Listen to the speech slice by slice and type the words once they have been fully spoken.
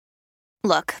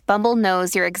Look, Bumble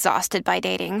knows you're exhausted by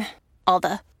dating. All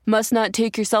the must not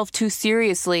take yourself too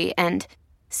seriously and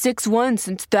 6'1"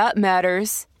 since that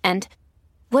matters. And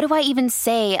what do I even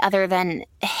say other than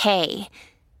hey?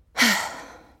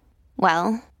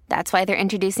 Well, that's why they're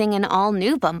introducing an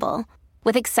all-new Bumble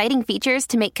with exciting features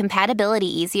to make compatibility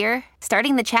easier,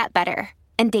 starting the chat better,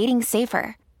 and dating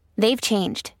safer. They've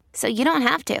changed, so you don't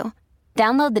have to.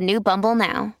 Download the new Bumble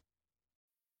now.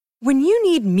 When you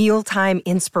need mealtime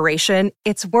inspiration,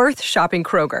 it's worth shopping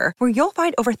Kroger, where you'll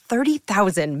find over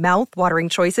 30,000 mouth-watering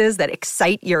choices that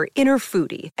excite your inner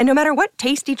foodie. And no matter what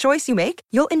tasty choice you make,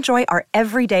 you'll enjoy our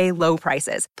everyday low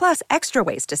prices, plus extra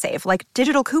ways to save, like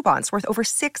digital coupons worth over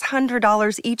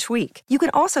 $600 each week. You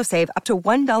can also save up to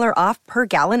 $1 off per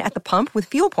gallon at the pump with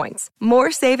fuel points.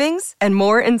 More savings and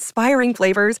more inspiring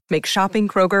flavors make shopping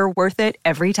Kroger worth it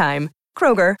every time.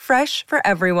 Kroger, fresh for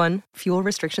everyone. Fuel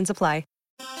restrictions apply.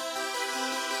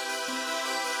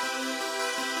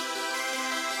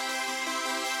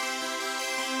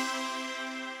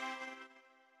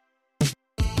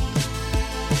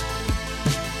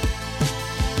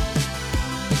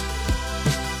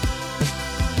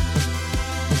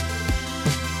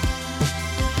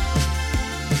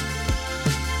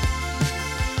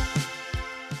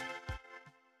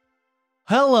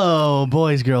 Hello,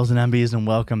 boys, girls, and MBs, and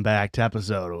welcome back to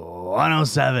episode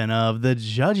 107 of the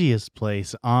Judgies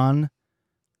place on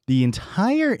the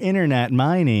entire internet.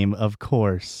 My name, of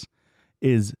course,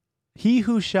 is he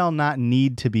who shall not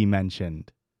need to be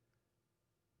mentioned.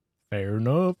 Fair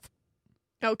enough.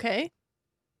 Okay.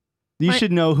 You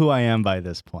should know who I am by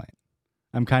this point.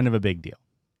 I'm kind of a big deal.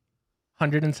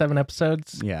 107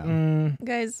 episodes? Yeah.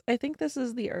 Guys, I think this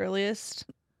is the earliest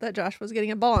that Josh was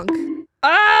getting a bonk.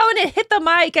 Oh, and it hit the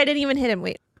mic. I didn't even hit him.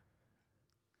 Wait.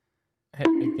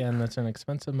 Again, that's an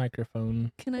expensive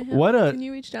microphone. Can I have Can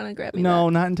you reach down and grab me No,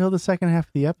 that? not until the second half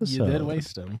of the episode. You did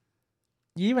waste them.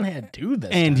 You even had two this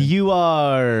And time. you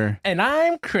are... And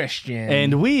I'm Christian.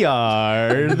 And we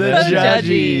are the The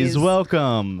Judgies. Judgies.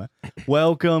 Welcome.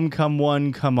 Welcome, come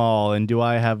one, come all. And do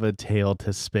I have a tale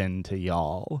to spin to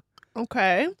y'all?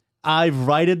 Okay. I've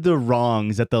righted the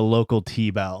wrongs at the local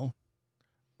T-Bell.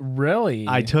 Really?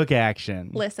 I took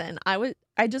action. Listen, I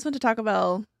just went to Taco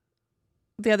Bell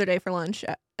the other day for lunch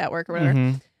at work or whatever.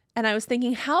 Mhm. And I was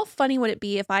thinking, how funny would it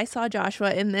be if I saw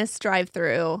Joshua in this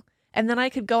drive-thru and then I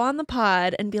could go on the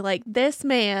pod and be like, this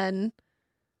man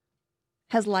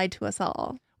has lied to us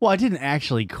all. Well, I didn't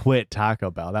actually quit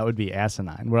Taco Bell. That would be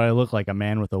asinine. Where I look like a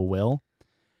man with a will.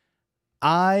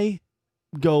 I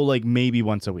go like maybe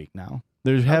once a week now.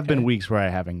 There have been weeks where I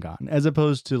haven't gone, as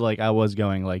opposed to like I was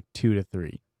going like 2 to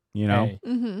 3. You know, Hey.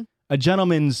 Mm-hmm. a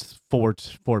gentleman's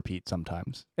four-peat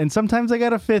sometimes, and sometimes I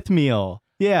got a fifth meal.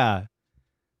 Yeah.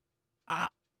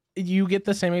 You get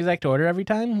the same exact order every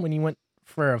time when you went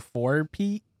for a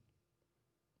 4-peat?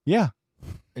 Yeah.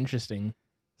 Interesting.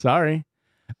 Sorry.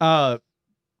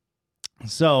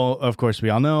 So of course we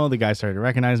all know the guy started to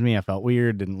recognize me. I felt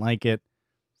weird, didn't like it.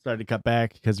 Started to cut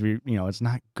back because it's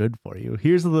not good for you.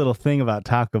 Here's the little thing about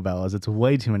Taco Bell is it's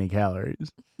way too many calories.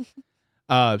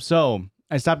 So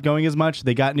I stopped going as much.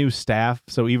 They got new staff,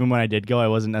 so even when I did go, I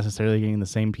wasn't necessarily getting the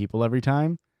same people every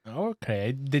time.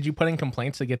 Okay. Did you put in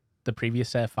complaints to get the previous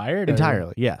staff fired? or-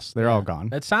 Entirely, yes. They're all gone.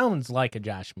 That sounds like a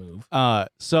Josh move.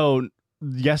 So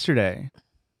yesterday,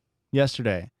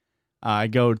 I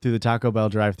go through the Taco Bell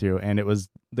drive-thru, and it was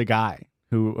the guy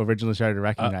who originally started to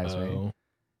recognize me. Uh-oh.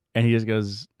 And he just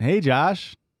goes, "Hey,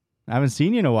 Josh, I haven't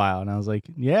seen you in a while." And I was like,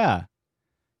 "Yeah."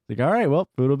 He's like, "All right, well,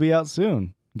 food will be out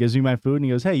soon." Gives me my food, and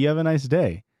he goes, "Hey, you have a nice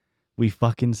day." We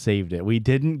fucking saved it. We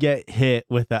didn't get hit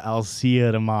with the "I'll see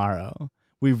you tomorrow."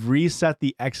 We've reset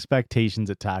the expectations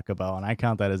at Taco Bell, and I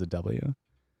count that as a W.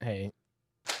 Hey,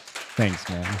 Thanks,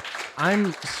 man.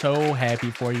 I'm so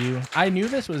happy for you. I knew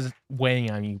this was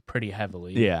weighing on you pretty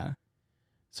heavily. Yeah,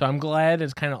 So I'm glad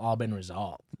it's kind of all been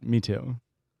resolved. me too.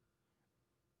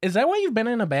 Is that why you've been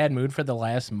in a bad mood for the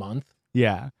last month?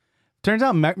 Yeah. Turns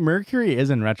out Mercury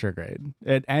is in retrograde.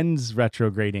 It ends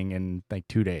retrograding in like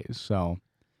 2 days. So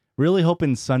really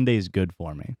hoping Sunday's good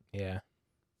for me. Yeah.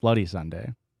 Bloody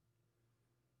Sunday.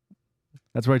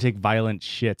 That's where I take violent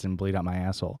shits and bleed out my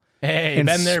asshole. Hey, And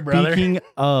been there, brother. Speaking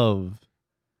of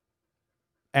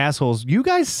assholes, you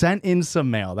guys sent in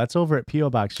some mail. That's over at P.O.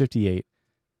 Box 58,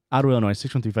 Ottawa, Illinois,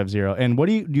 61350. And what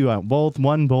do you want? Both?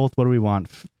 One, both? What do we want,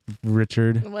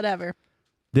 Richard? Whatever.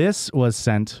 This was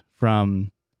sent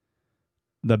from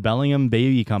the Bellingham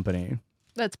Baby Company.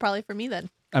 That's probably for me then.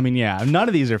 I mean, yeah, none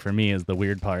of these are for me is the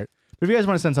weird part. But if you guys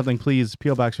want to send something, please,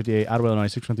 P.O. Box 58, Ottawa, Illinois,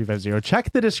 61350.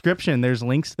 Check the description. There's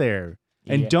links there.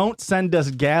 And Yeah. don't send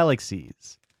us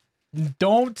galaxies.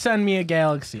 Don't send me a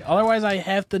galaxy. Otherwise, I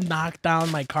have to knock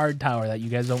down my card tower that you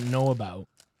guys don't know about.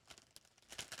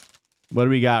 What do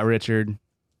we got, Richard?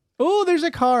 Oh, there's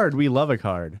a card. We love a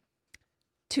card.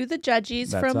 To the Judgies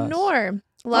That's from us. Nor.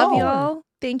 Love Oh. y'all.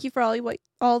 Thank you for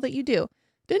all that you do.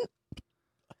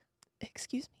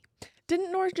 Excuse me.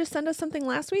 Didn't Nor just send us something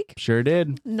last week? Sure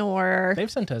did. Nor.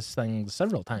 They've sent us things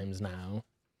several times now.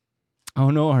 Oh,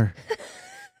 Nor.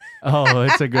 Oh,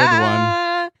 it's a good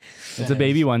one. It's a Yes.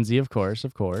 baby onesie, of course,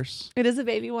 of course. It is a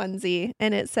baby onesie,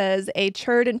 and it says a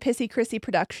Churd and Pissy Chrissy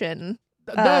production.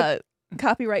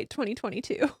 Copyright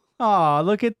 2022. Oh,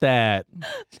 look at that.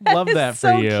 Love that for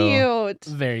so you. cute.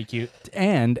 Very cute.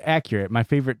 And accurate. My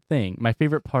favorite thing, my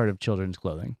favorite part of children's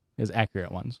clothing is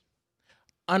accurate ones.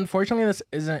 Unfortunately, this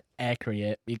isn't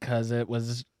accurate because it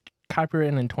was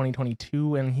copywritten in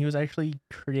 2022 and he was actually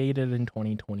created in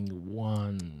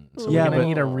 2021. So Yeah, we're gonna but-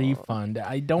 need a refund.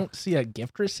 I don't see a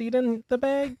gift receipt in the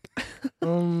bag.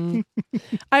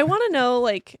 I want to know,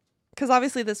 like, because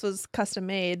obviously this was custom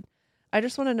made. I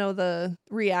just want to know the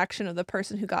reaction of the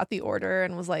person who got the order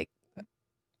and was like,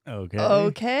 Okay.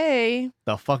 okay,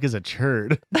 The fuck is a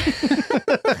churd? this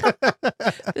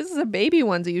is a baby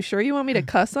onesie. Are you sure you want me to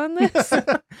cuss on this?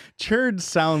 Churd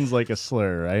sounds like a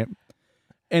slur, right?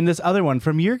 And this other one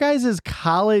from your guys'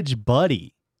 college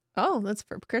buddy. Oh, that's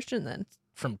for Christian then.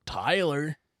 From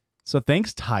Tyler. So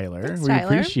thanks, Tyler. Thanks, we Tyler.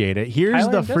 appreciate it. Here's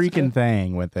Tyler, the that's freaking good.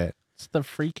 thing with it. It's the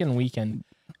freaking weekend.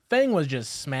 Thing was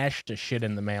just smashed to shit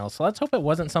in the mail. So let's hope it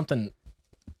wasn't something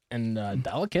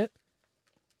delicate.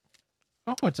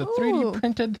 Oh, it's a Ooh. 3D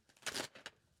printed.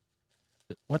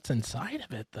 What's inside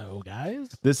of it though, guys?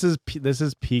 This is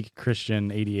peak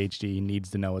Christian ADHD needs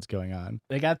to know what's going on.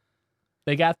 They got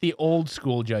the old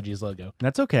school Judgies logo.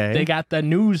 That's okay. They got the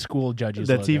new school Judgies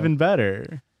That's logo. even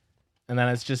better. And then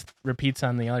it's just repeats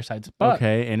on the other sides. But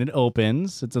Okay, and it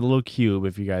opens. It's a little cube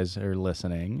if you guys are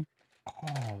listening.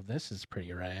 oh, this is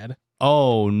pretty rad.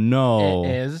 Oh no. It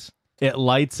is It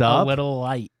lights a up. little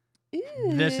light.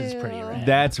 This is pretty Ew. rad.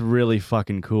 That's really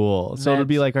fucking cool. So it'll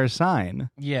be That's- like our sign.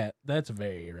 Yeah, that's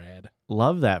very rad.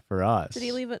 Love that for us. Did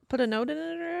he leave it? Put a note in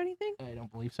it or anything? I don't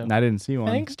believe so. I didn't see one.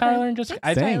 Thanks, Tyler. And just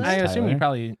I Thanks, assume he Tyler.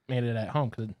 probably made it at home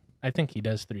because I think he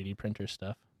does 3D printer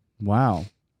stuff. Wow.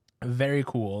 Very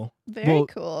cool. Very Well-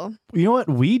 cool. You know what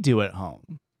we do at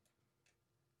home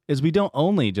is we don't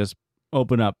only just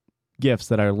open up gifts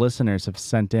that our listeners have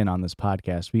sent in on this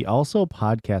podcast. We also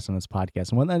podcast on this podcast.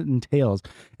 And what that entails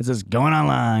is just going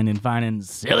online and finding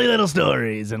silly little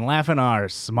stories and laughing our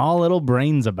small little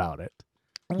brains about it.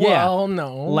 Yeah. Well,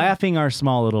 no. Laughing our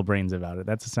small little brains about it.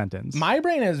 That's a sentence. My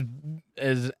brain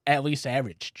is at least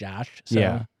average, Josh. So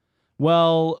Yeah.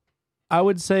 Well, I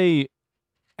would say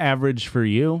average for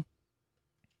you.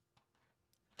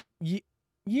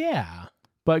 yeah.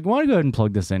 But I want to go ahead and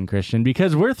plug this in, Christian,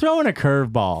 because we're throwing a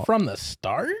curveball. From the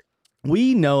start?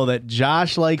 We know that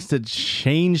Josh likes to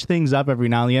change things up every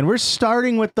now and then. We're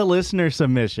starting with the listener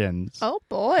submissions. Oh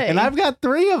boy. And I've got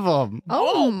 3 of them.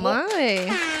 Oh my.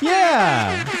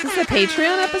 Yeah. Is this a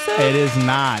Patreon episode? It is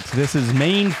not. This is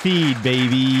main feed,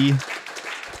 baby.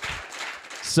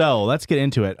 So let's get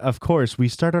into it. Of course, we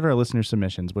start out our listener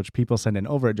submissions, which people send in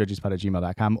over at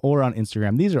judgiespod@gmail.com or on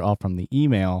Instagram. These are all from the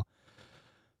email.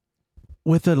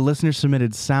 With a listener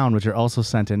submitted sound, which are also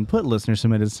sent in. Put listener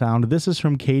submitted sound. This is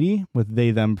from Katie with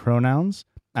they, them pronouns.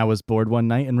 I was bored one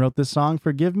night and wrote this song.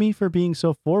 Forgive me for being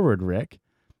so forward, Rick.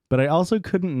 But I also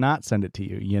couldn't not send it to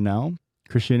you, you know?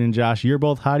 Christian and Josh, you're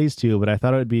both hotties too, but I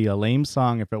thought it would be a lame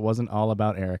song if it wasn't all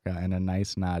about Erica, and a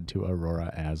nice nod to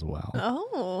Aurora as well.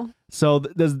 Oh, So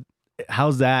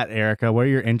how's that, Erica? Where are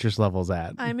your interest levels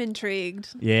at? I'm intrigued.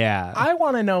 Yeah. I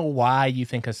want to know why you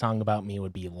think a song about me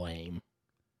would be lame.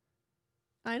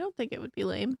 I don't think it would be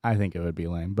lame. I think it would be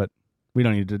lame, but we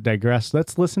don't need to digress.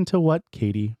 Let's listen to what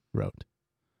Katie wrote.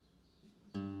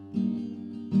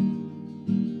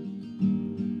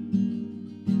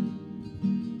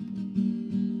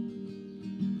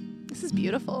 This is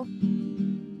beautiful.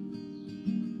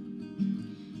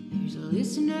 There's a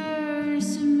listener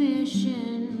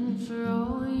submission for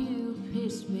all you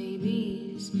piss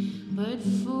babies. But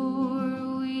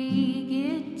before we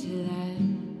get to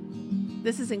that,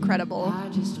 This is incredible. I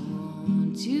just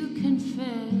want to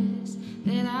confess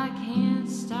that I can't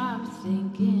stop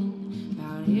thinking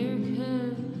about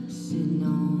Erica sitting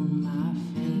on my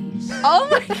face. Oh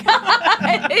my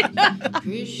god!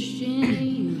 Christian,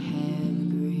 you have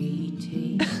great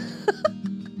taste.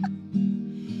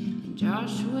 And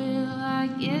Josh, well, I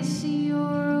guess you're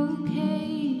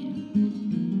okay.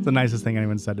 It's the nicest thing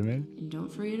anyone said to me. And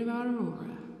don't forget about Aurora,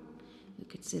 who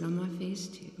could sit on my face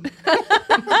too.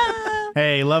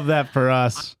 Hey, love that for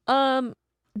us.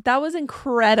 That was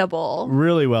incredible.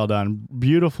 Really well done.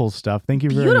 Beautiful stuff. Thank you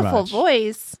very much. Beautiful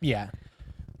voice. Yeah.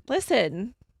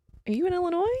 Listen, are you in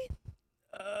Illinois?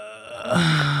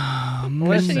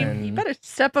 Listen, You better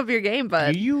step up your game,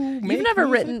 bud. do you make You've never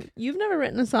music?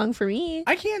 written a song for me.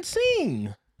 I can't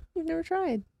sing. You've never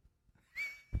tried.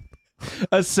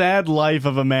 A sad life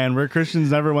of a man where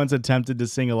Christian's never once attempted to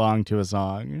sing along to a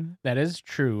song. That is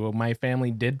true. My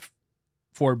family did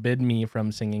forbid me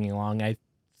from singing along. I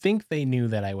think they knew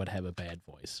that I would have a bad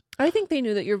voice. I think they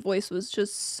knew that your voice was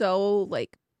just so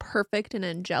like perfect and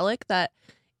angelic that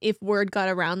if word got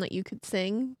around that you could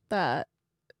sing, that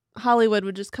Hollywood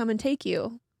would just come and take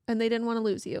you, and they didn't want to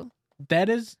lose you. That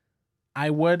is, I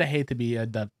would hate to be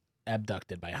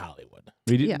abducted by Hollywood.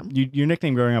 Yeah. Your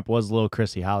nickname growing up was Little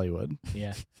Chrissy Hollywood.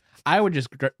 Yeah. I would just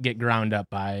get ground up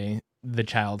by the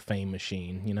child fame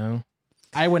machine, you know?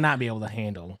 I would not be able to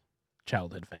handle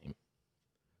childhood fame.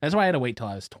 That's why I had to wait till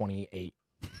I was 28.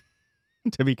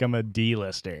 To become a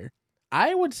D-lister.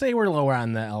 I would say we're lower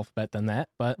on the alphabet than that,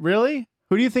 but Really?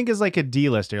 Who do you think is like a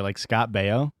D-lister? Like Scott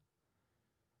Baio?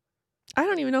 I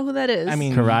don't even know who that is. I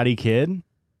mean, Karate Kid?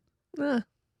 Ugh.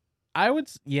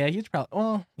 yeah,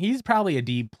 he's probably a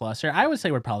D pluser. I would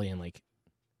say we're probably in like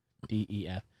D, E,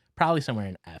 F, probably somewhere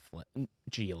in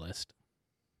G list.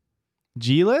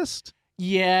 G-list?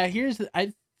 Yeah,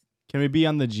 Can we be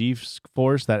on the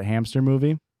G-Force, that hamster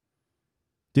movie?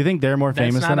 Do you think they're more that's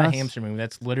famous not than a us? hamster movie.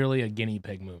 That's literally a guinea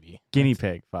pig movie. Guinea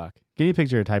pig, fuck. Guinea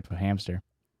pigs are a type of hamster.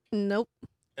 Nope.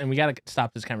 And we got to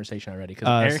stop this conversation already because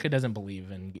Erica doesn't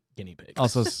believe in guinea pigs.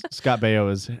 Also, Scott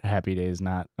Baio is Happy Days,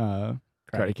 not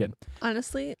Karate Kid.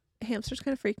 Honestly, hamsters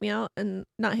kind of freak me out, and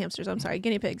not hamsters. I'm sorry,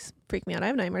 guinea pigs freak me out. I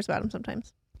have nightmares about them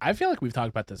sometimes. I feel like we've talked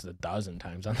about this 12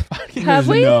 times on the podcast. Have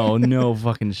we? No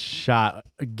fucking shot.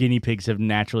 Guinea pigs have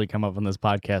naturally come up on this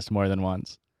podcast more than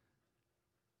once.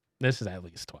 This is at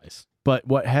least twice. But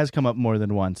what has come up more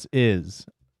than once is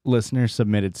listener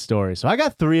submitted stories. So I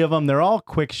got 3 of them. They're all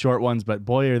quick, short ones, but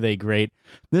boy, are they great.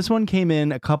 This one came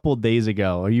in a couple days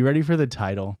ago. Are you ready for the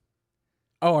title?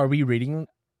 Oh, are we reading?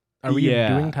 Are we yeah,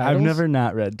 doing titles? I've never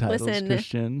not read titles, Listen.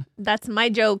 Christian. That's my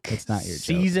joke. It's not your joke.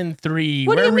 Season 3.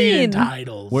 What do We're you reading mean?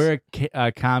 titles. We're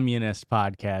a communist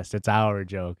podcast. It's our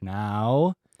joke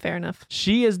now. Fair enough.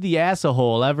 She is the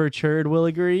asshole. Ever churd will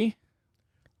agree.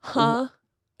 Huh?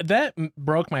 That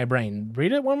broke my brain.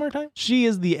 Read it one more time. She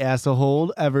is the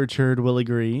asshole. Ever churd will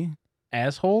agree.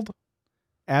 Asshole.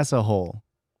 Asshole.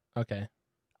 Okay.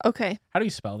 Okay. How do you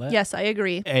spell that? Yes, I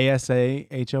agree.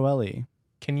 ASAHOLE.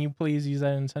 Can you please use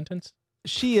that in a sentence?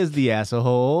 She is the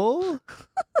asshole.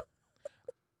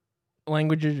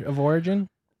 Language of origin.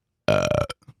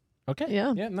 Okay.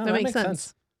 Yeah, Yeah. No, that makes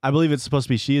sense. I believe it's supposed to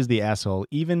be she is the asshole.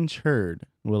 Even churd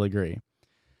will agree.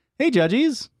 Hey,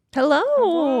 Judgies.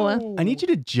 Hello. I need you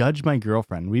to judge my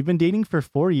girlfriend. We've been dating for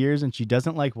 4 years and she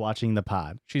doesn't like watching the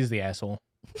pod. She's the asshole.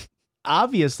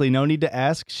 Obviously, no need to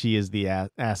ask. She is the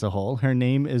asshole. Her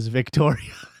name is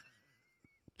Victoria.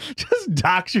 Just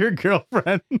dox your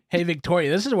girlfriend. Hey,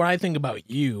 Victoria, this is what I think about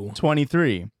you.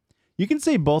 23. You can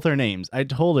say both our names. I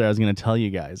told her I was going to tell you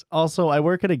guys. Also, I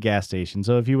work at a gas station,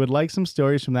 so if you would like some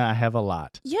stories from that, I have a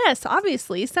lot. Yes,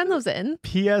 obviously. Send those in.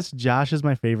 P.S. Josh is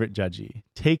my favorite judgy.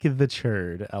 Take the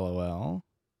churd, LOL.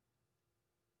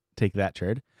 Take that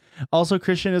churd. Also,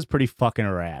 Christian is pretty fucking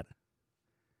rad.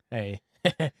 Hey,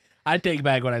 I take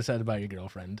back what I said about your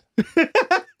girlfriend.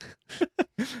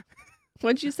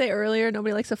 What'd you say earlier?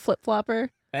 Nobody likes a flip-flopper?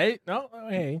 Hey, no,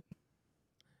 hey.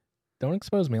 Don't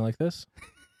expose me like this.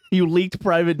 You leaked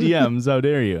private DMs. How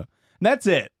dare you? That's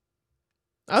it.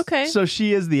 Okay. So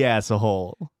she is the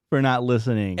asshole for not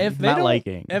listening, If they not don't,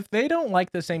 liking. if they don't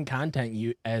like the same content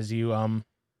you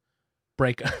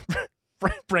break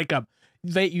break up,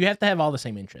 you have to have all the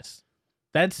same interests.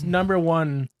 That's number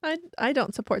one. I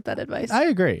don't support that advice. I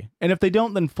agree. And if they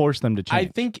don't, then force them to change.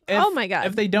 I think. Oh my God,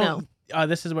 If they don't,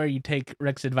 this is where you take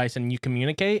Rick's advice and you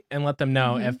communicate and let them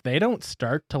know. Mhm. If they don't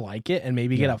start to like it and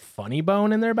maybe get a funny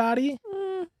bone in their body.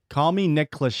 Call me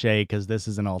Nick Cliche because this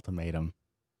is an ultimatum.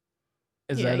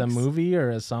 Is that a Yikes. movie or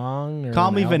a song? Or Call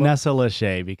an me album? Vanessa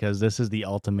Lachey because this is the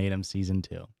ultimatum season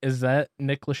 2. Is that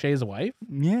Nick Lachey's wife?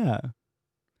 Yeah.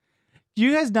 Do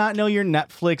you guys not know your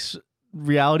Netflix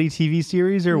reality TV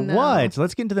series or No. what?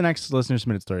 Let's get into the next listener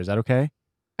submitted story. Is that okay?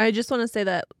 I just want to say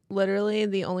that literally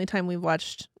the only time we've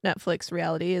watched Netflix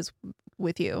reality is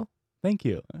with you. Thank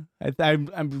you.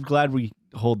 I'm glad we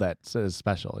hold that as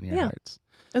special in your Yeah. hearts.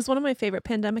 It's one of my favorite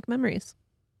pandemic memories.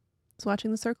 It's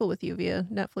watching The Circle with you via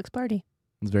Netflix party.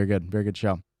 It's very good. Very good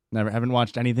show. Haven't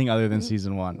watched anything other than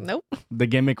season 1. Nope. The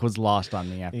gimmick was lost on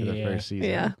me after the Yeah. first season.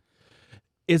 Yeah.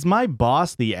 Is my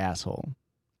boss the asshole?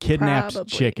 Kidnaps Probably.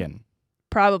 chicken.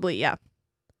 Probably, yeah.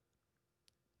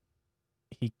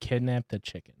 He kidnapped the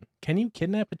chicken. Can you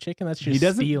kidnap a chicken? That's He just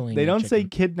doesn't. stealing. They a don't say chicken.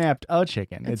 kidnapped a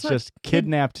chicken. It's It's not just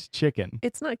kidnapped chicken.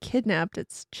 It's not kidnapped,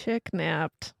 it's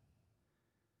chick-napped.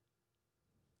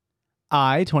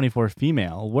 I, 24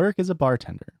 female, work as a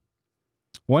bartender.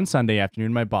 One Sunday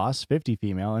afternoon, my boss, 50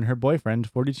 female, and her boyfriend,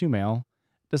 42 male,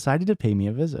 decided to pay me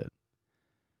a visit.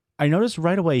 I noticed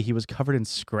right away he was covered in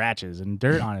scratches and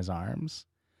dirt on his arms.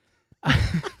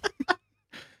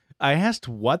 I asked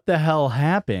what the hell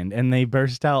happened, and they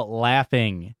burst out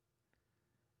laughing.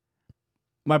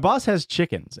 My boss has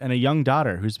chickens and a young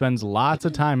daughter who spends lots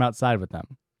of time outside with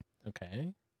them.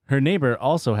 Okay. Her neighbor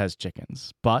also has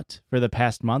chickens, but for the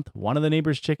past month, one of the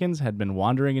neighbor's chickens had been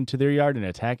wandering into their yard and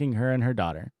attacking her and her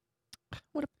daughter.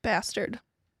 What a bastard.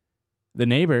 The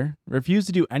neighbor refused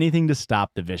to do anything to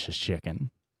stop the vicious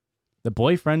chicken. The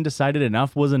boyfriend decided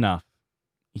enough was enough.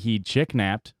 He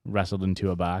chick-napped, wrestled into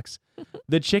a box,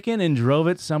 the chicken and drove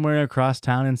it somewhere across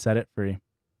town and set it free.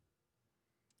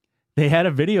 They had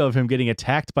a video of him getting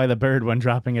attacked by the bird when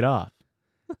dropping it off.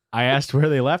 I asked where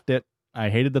they left it. I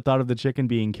hated the thought of the chicken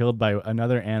being killed by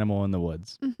another animal in the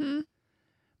woods. Mm-hmm.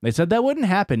 They said that wouldn't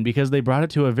happen because they brought it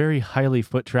to a very highly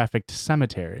foot-trafficked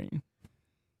cemetery.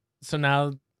 So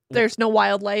now There's no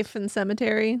wildlife in the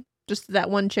cemetery, just that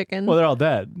one chicken. Well, they're all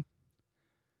dead.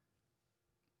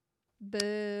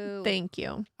 Boo. Thank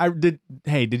you.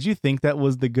 Hey, did you think that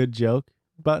was the good joke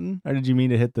button? Or did you mean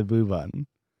to hit the boo button?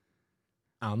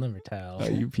 I'll never tell. Oh,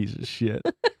 you piece of shit.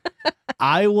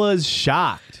 I was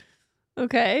shocked.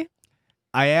 Okay.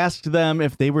 I asked them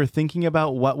if they were thinking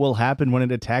about what will happen when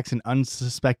it attacks an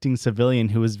unsuspecting civilian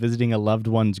who is visiting a loved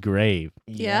one's grave.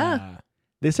 Yeah.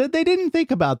 They said they didn't think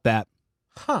about that.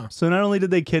 Huh. So not only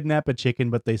did they kidnap a chicken,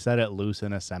 but they set it loose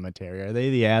in a cemetery. Are they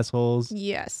the assholes?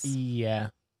 Yes. Yeah.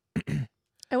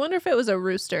 I wonder if it was a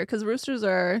rooster, because roosters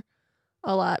are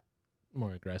a lot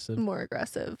More aggressive. more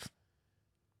aggressive.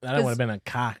 That would have been a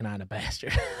cock, not a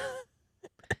bastard.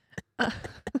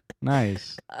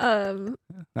 Nice. Um,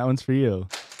 That one's for you.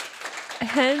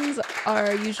 hens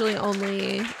are usually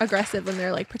only aggressive when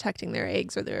they're like protecting their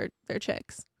eggs or their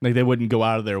chicks. Like they wouldn't go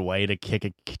out of their way to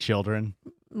kick children.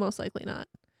 Most likely not.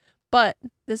 But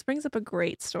this brings up a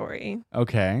great story.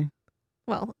 Okay.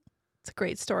 Well, it's a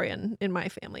great story in my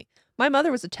family. My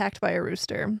mother was attacked by a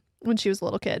rooster when she was a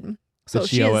little kid. So Did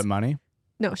she owe it money?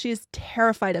 No, she is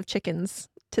terrified of chickens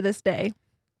to this day.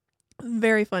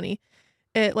 Very funny.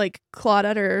 It like clawed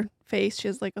at her face. She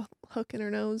has like a hook in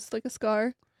her nose, like a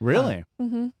scar. Really?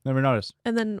 Mm-hmm. Never noticed.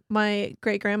 And then my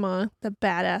great grandma, the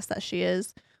badass that she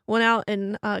is, went out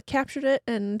and captured it,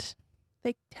 and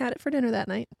they had it for dinner that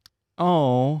night.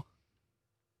 Oh.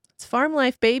 It's farm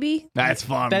life, baby. That's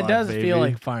farm That life, does baby. feel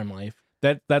like farm life.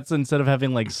 That's instead of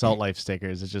having like salt life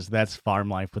stickers, it's just that's farm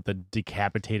life with a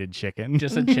decapitated chicken.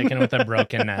 Just a chicken with a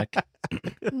broken neck.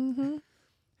 Mm-hmm.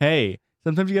 Hey,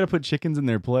 sometimes you got to put chickens in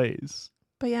their place.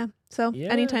 But yeah, so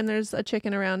Yeah. anytime there's a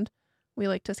chicken around, we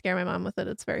like to scare my mom with it.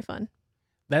 It's very fun.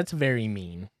 That's very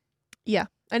mean. Yeah,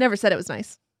 I never said it was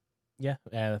nice. Yeah,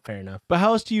 fair enough. But how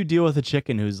else do you deal with a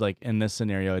chicken who's like in this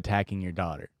scenario attacking your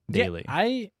daughter daily?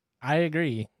 Yeah, I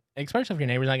agree. Especially if your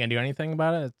neighbor's not gonna do anything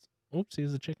about it.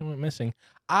 Oopsies, the chicken went missing.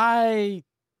 I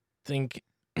think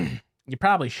you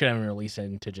probably shouldn't release it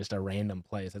into just a random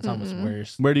place. It's almost Mm-mm.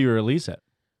 worse. Where do you release it?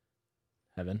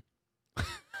 Heaven.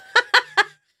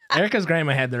 Erica's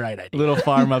grandma had the right idea. Little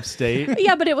farm upstate.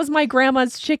 Yeah, but it was my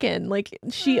grandma's chicken. Like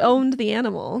she owned the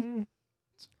animal.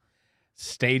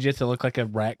 Stage it to look like a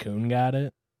raccoon got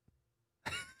it.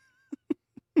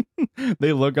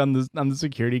 They look on the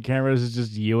security cameras. It's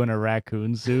just you in a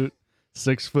raccoon suit,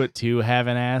 6'2",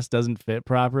 having ass, doesn't fit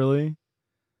properly.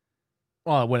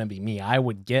 Well, it wouldn't be me. I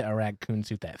would get a raccoon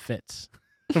suit that fits.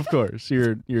 Of course,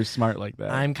 you're smart like that.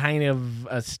 I'm kind of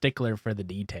a stickler for the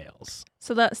details.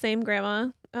 So that same grandma,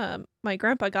 my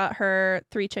grandpa got her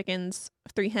 3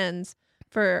 hens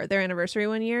for their anniversary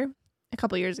one year, a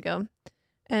couple years ago.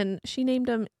 And she named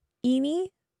them Eenie.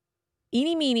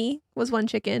 Eenie Meenie was one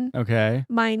chicken. Okay.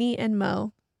 Miney and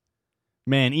Mo.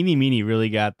 Man, Eenie Meenie really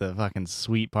got the fucking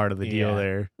sweet part of the deal Yeah.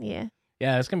 there. Yeah.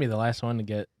 Yeah, it's gonna be the last one to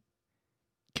get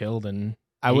killed and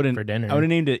I ate wouldn't for dinner. I would have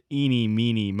named it Eenie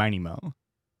Meenie Miney Mo.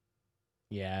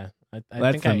 Yeah, I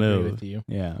That's think the I move. agree with you.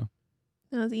 Yeah.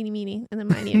 That was Eenie Meenie, and then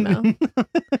Miney and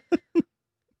Mo.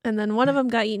 And then one of them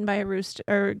got eaten by a rooster,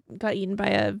 or got eaten by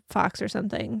a fox or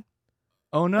something.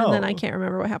 Oh no. And then I can't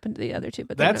remember what happened to the other 2.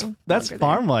 But they're That's no that's longer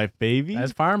farm there. life, baby.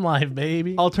 That's farm life,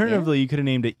 baby. Alternatively, you could have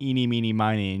named it Eenie Meenie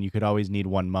Miney, and you could always need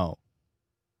one Mo.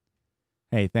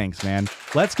 Hey, thanks, man.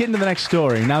 Let's get into the next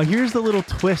story. Now, here's the little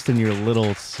twist in your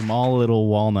little small little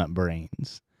walnut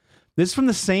brains. This is from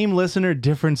the same listener,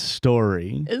 different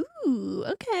story. Ooh,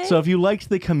 okay. So if you liked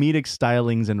the comedic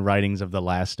stylings and writings of the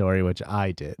last story, which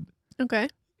I did, okay.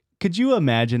 could you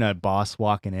imagine a boss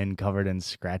walking in covered in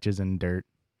scratches and dirt?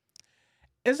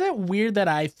 Is it weird that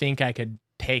I think I could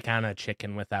take on a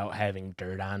chicken without having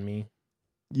dirt on me?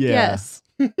 Yeah. Yes.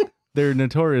 They're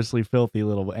notoriously filthy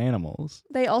little animals.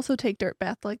 They also take dirt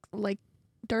baths like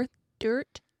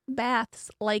dirt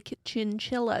baths like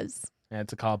chinchillas. Yeah,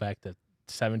 it's a callback to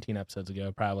 17 episodes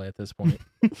ago, probably at this point.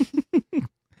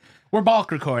 We're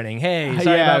bulk recording. Hey,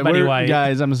 sorry about Betty White.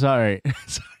 Guys, I'm sorry.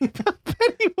 Sorry about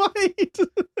Betty White.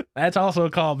 That's also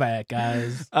a callback,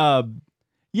 guys.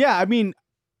 Yeah, I mean,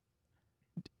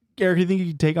 Eric, you think you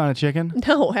could take on a chicken?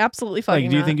 No, absolutely fucking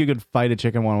Do you not. think you could fight a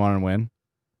chicken 1-on-1 and win?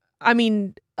 I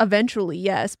mean, eventually,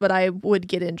 yes, but I would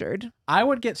get injured. I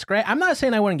would get scratch. I'm not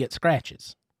saying I wouldn't get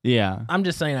scratches. Yeah. I'm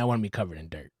just saying I wouldn't be covered in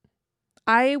dirt.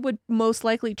 I would most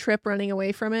likely trip running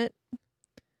away from it.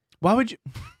 Why would you?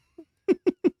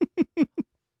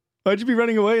 Why'd you be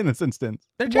running away in this instance?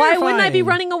 They're Why wouldn't I be terrifying.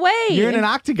 running away? You're in an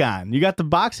octagon. You got the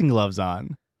boxing gloves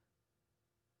on.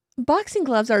 Boxing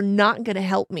gloves are not going to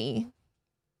help me.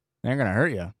 They're gonna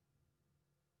hurt you.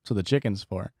 So the chicken's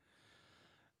for.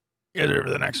 Get ready for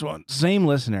the next one. Same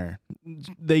listener.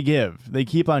 They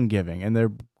keep on giving, and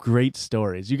they're great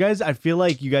stories. You guys, I feel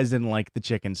like you guys didn't like the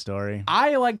chicken story.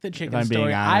 I like the chicken I'm being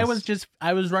story. honest.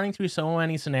 I was running through so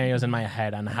many scenarios in my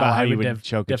head on how About how I you would, would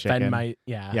choke a defend chicken. my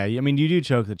yeah. Yeah, I mean, you do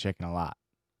choke the chicken a lot.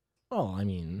 Well, I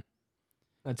mean,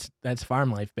 that's farm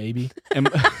life, baby. And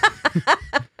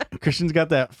Christian's got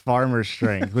that farmer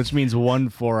strength, which means one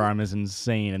forearm is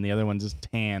insane and the other one's just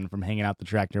tan from hanging out the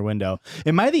tractor window.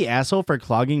 Am I the asshole for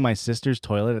clogging my sister's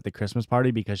toilet at the Christmas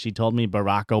party because she told me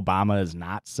Barack Obama is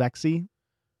not sexy?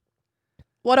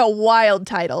 What a wild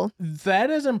title.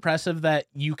 That is impressive that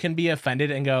you can be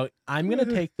offended and go, I'm gonna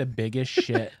take the biggest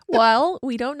shit. Well,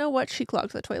 we don't know what she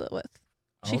clogged the toilet with.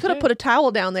 She could have Okay. put a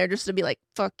towel down there just to be like,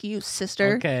 fuck you,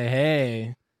 sister. Okay,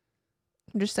 hey.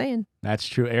 I'm just saying. That's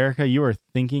true. Erica, you are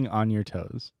thinking on your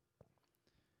toes.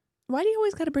 Why do you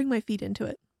always got to bring my feet into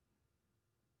it?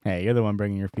 Hey, you're the one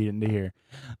bringing your feet into here.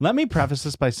 Let me preface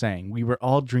this by saying we were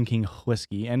all drinking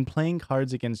whiskey and playing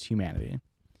Cards Against Humanity.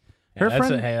 Her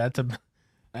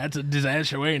That's a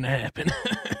disaster waiting to happen.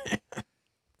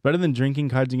 Better than drinking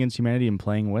Cards Against Humanity and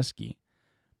playing whiskey.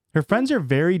 Her friends are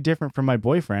very different from my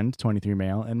boyfriend, 23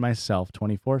 male, and myself,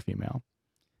 24 female.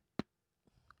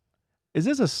 Is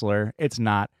this a slur? It's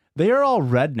not. They are all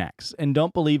rednecks and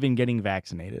don't believe in getting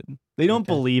vaccinated. They don't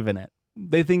Okay. believe in it.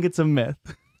 They think it's a myth.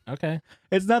 Okay.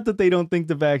 It's not that they don't think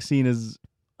the vaccine is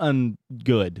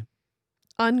good.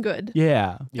 Ungood.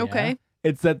 Yeah. Yeah. Okay.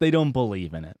 It's that they don't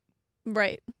believe in it.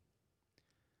 Right.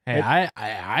 Hey,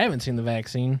 I haven't seen the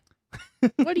vaccine.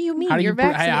 What do you mean? How do You're you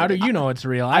how vaccinated. do you know it's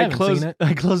real? I haven't seen it.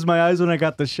 I closed my eyes when I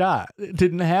got the shot. It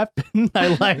didn't happen.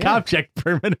 I lack object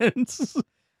permanence.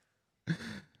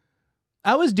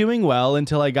 I was doing well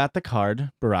until I got the card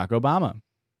Barack Obama.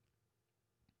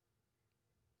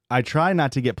 I try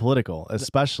not to get political,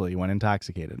 especially when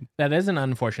intoxicated. That is an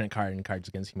unfortunate card in Cards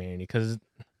Against Humanity because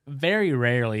very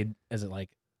rarely is it like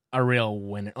a real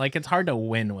winner. Like it's hard to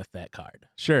win with that card.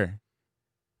 Sure.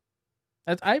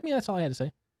 That's all I had to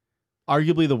say.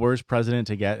 Arguably the worst president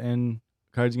to get in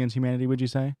Cards Against Humanity, would you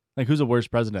say? Like, who's the worst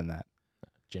president in that?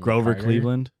 Jimmy Grover Carter,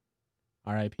 Cleveland?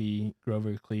 R.I.P.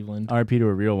 Grover Cleveland. RP to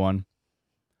a real one.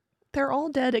 They're all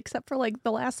dead except for like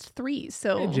the last three.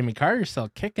 So Hey, Jimmy Carter's still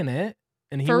kicking it.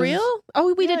 And he for was- real?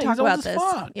 Oh, we Yeah, did talk he's old about as this.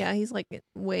 fuck. Yeah, he's like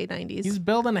way 90s. He's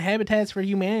building Habitats for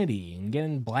Humanity and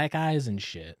getting black eyes and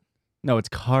shit. No, it's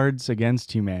Cards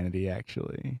Against Humanity,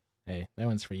 actually. Hey, that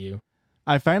one's for you.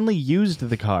 I finally used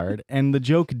the card, and the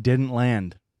joke didn't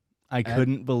land. I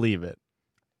couldn't believe it.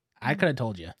 I could have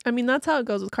told you. I mean, that's how it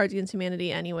goes with Cards Against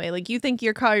Humanity anyway. Like, you think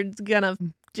your card's gonna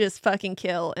just fucking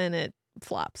kill and it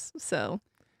flops. So,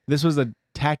 This was a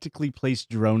tactically placed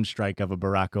drone strike of a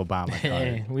Barack Obama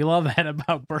Hey, card. we love that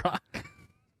about Barack.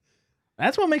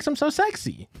 That's what makes him so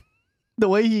sexy. The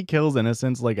way he kills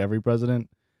innocents, like every president,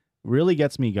 really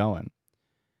gets me going.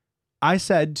 I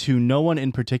said to no one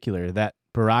in particular that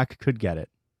Barack could get it.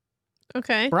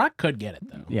 okay. Barack could get it,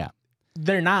 though. Yeah.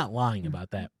 They're not lying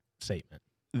about that statement.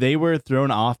 They were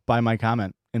thrown off by my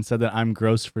comment and said that I'm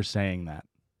gross for saying that.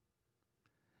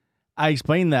 I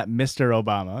explained that Mr.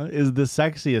 Obama is the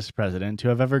sexiest president to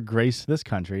have ever graced this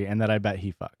country and that I bet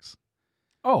he fucks.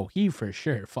 Oh, he for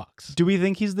sure fucks. Do we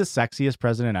think he's the sexiest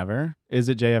president ever? Is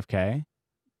it JFK?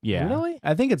 Yeah. Really?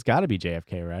 I think it's got to be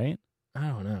JFK, right? I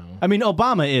don't know. I mean,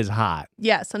 Obama is hot.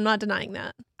 Yes, I'm not denying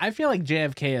that. I feel like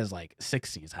JFK is like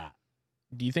 60s hot.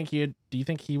 Do you think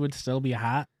he would still be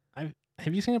hot?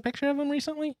 Have you seen a picture of him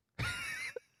recently?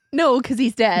 No, because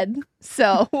he's dead.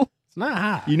 So, It's not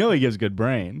hot. You know he gives good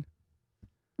brain.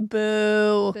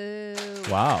 boo.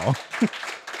 Wow.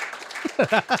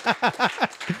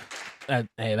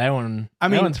 Hey, that one. I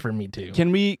mean, that one's for me too.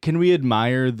 Can we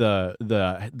admire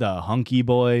the hunky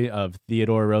boy of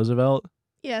Theodore Roosevelt?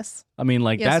 Yes. I mean,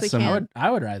 like Yes, we that's some. can.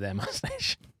 I would ride that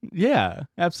mustache. Yeah,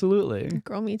 absolutely.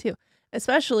 Girl, me too.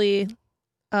 Especially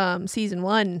season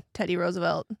 1, Teddy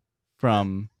Roosevelt.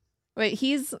 From Wait,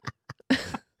 he's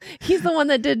the one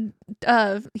that did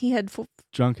he had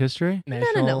Drunk History.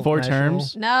 no. 4 National-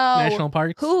 terms. no National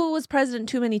parks. Who was president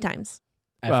too many times?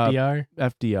 FDR.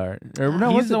 FDR. Or, no,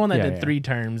 He's what's the one that yeah, did yeah. 3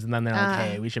 terms, and then they're like, Ah.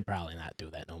 "Hey, we should probably not do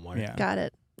that no more." Yeah. Got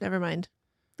it. Never mind.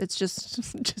 It's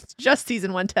just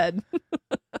season 1, Ted.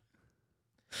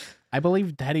 I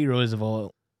believe Teddy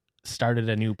Roosevelt started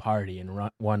a new party and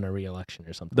won a re-election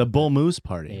or something. The like Bull that. Moose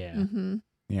Party. Yeah. Mm-hmm.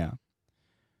 Yeah.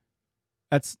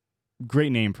 That's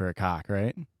great name for a cock,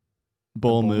 right?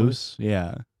 Bull bull Moose.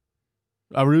 Yeah.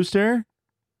 A rooster?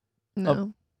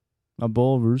 No. A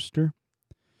bull rooster?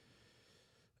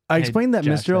 I Hey, explained that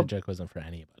Josh, Mr. that joke wasn't for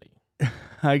anybody.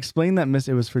 I explained that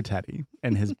it was for Teddy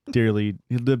and his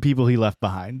the people he left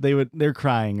behind. They're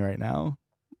crying right now.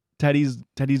 Teddy's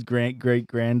great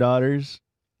granddaughters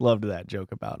loved that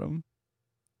joke about him.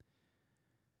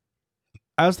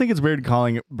 I always think it's weird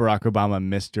calling Barack Obama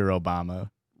Mr. Obama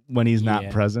when he's not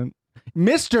Yeah. present.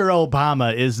 Mr.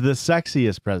 Obama is the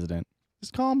sexiest president.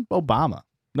 Just call him Obama.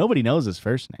 Nobody knows his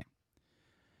first name.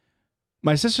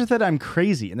 My sister said I'm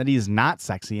crazy and that he is not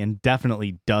sexy and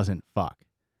definitely doesn't fuck.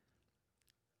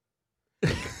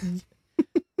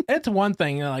 It's one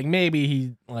thing, like maybe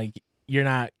he like you're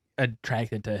not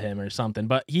attracted to him or something,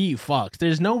 but he fucks.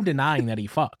 There's no denying that he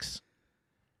fucks.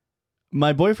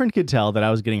 My boyfriend could tell that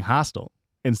I was getting hostile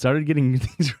and started getting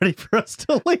things ready for us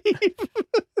to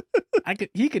leave.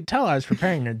 He could tell I was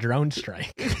preparing a drone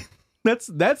strike.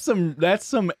 That's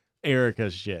some Erica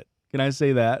shit. Can I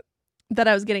say that? That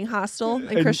I was getting hostile,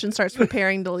 and Christian starts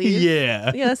preparing to leave.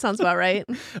 Yeah. Yeah, that sounds about right.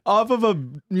 Off of a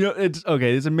it's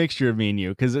okay, it's a mixture of me and you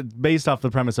because it's based off the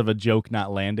premise of a joke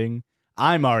not landing.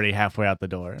 I'm already halfway out the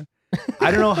door. I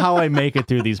don't know how I make it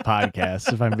through these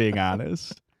podcasts if I'm being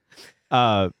honest.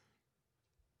 God,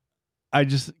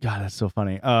 that's so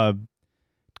funny.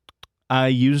 I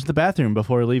used the bathroom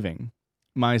before leaving.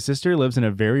 My sister lives in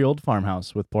a very old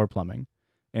farmhouse with poor plumbing,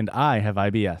 and I have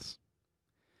IBS.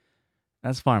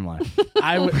 That's farm life.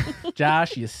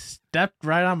 Josh, you stepped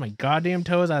right on my goddamn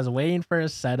toes. I was waiting for a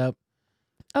setup.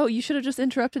 Oh, you should have just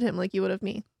interrupted him like you would have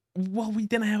me. Well, we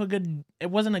didn't have it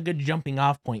wasn't a good jumping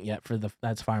off point yet for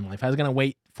that's farm life. I was gonna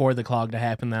wait for the clog to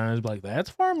happen, then I was like,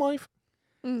 that's farm life.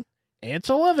 Mm. It's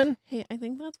 11. Hey, I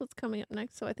think that's what's coming up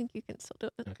next, so I think you can still do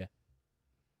it. Okay.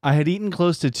 I had eaten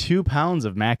close to 2 pounds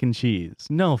of mac and cheese.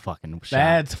 No fucking shot.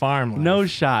 That's farm life. No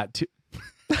shot.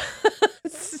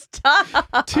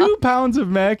 Stop. 2 pounds of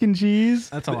mac and cheese.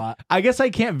 That's a lot. I guess I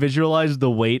can't visualize the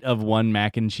weight of one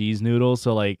mac and cheese noodle,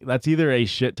 so like that's either a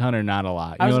shit ton or not a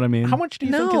lot. You know what I mean? How much do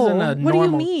you No, think is in a what do you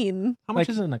normal? mean? How much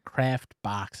is in a craft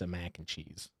box of mac and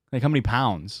cheese? Like how many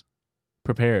pounds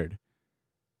prepared?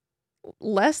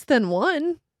 Less than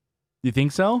 1. You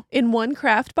think so? In one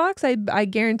craft box, I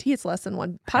guarantee it's less than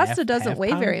 1. Pasta doesn't half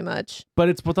weigh pound? very much. But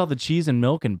it's with all the cheese and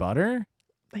milk and butter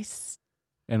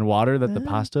and water that the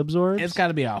pasta absorbs. It's got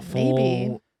to be a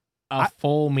Maybe.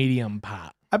 full medium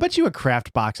pot. I bet you a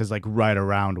craft box is like right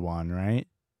around 1, right?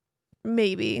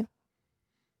 Maybe.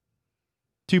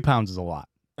 2 pounds is a lot.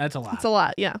 That's a lot. It's a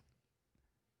lot, yeah.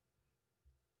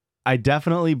 I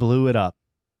definitely blew it up.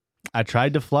 I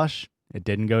tried to flush. It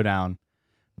didn't go down.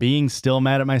 Being still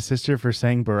mad at my sister for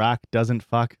saying Barack doesn't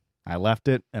fuck, I left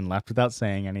it and left without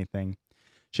saying anything.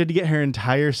 She had to get her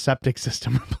entire septic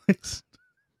system replaced.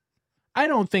 I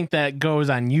don't think that goes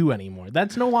on you anymore.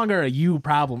 That's no longer a you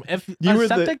problem. If You were a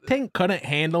the- septic tank couldn't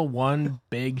handle one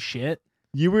big shit,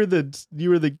 You were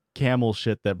the camel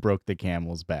shit that broke the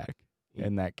camel's back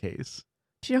in that case.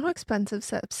 Do you know how expensive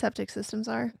septic systems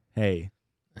are? Hey,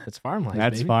 that's farm life.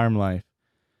 that's baby. farm life.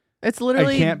 It's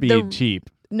literally It can't be cheap.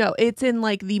 No, it's in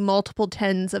like the multiple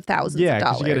tens of thousands Yeah, of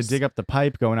because dollars. you got to dig up the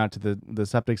pipe going out to the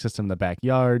septic system in the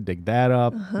backyard, dig that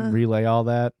up, Uh-huh. relay all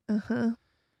that. Uh-huh.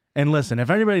 And listen, if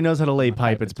anybody knows how to lay The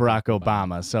pipe, pipe it's is Barack Barack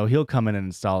Obama, so he'll come in and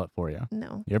install it for you.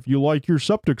 No. If you like your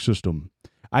septic system.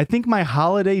 I think my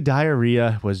holiday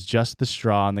diarrhea was just the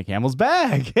straw in the camel's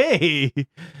bag. Hey!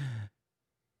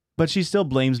 But she still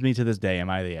blames me to this day. Am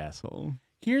I the asshole?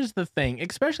 Here's the thing,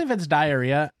 especially if it's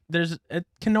diarrhea, it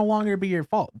can no longer be your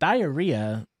fault.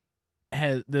 Diarrhea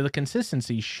has the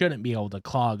consistency shouldn't be able to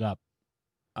clog up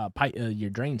your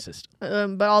drain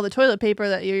system. But all the toilet paper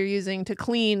that you're using to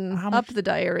clean How up much- the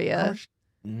diarrhea.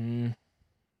 How much-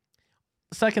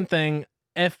 Second thing,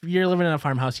 if you're living in a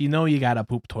farmhouse, you know you got a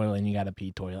poop toilet and you got a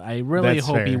pee toilet. I really That's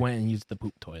hope fair. you went and used the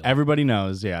poop toilet. Everybody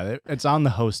knows, yeah. It's on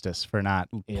the hostess for not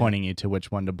pointing you to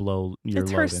which one to blow your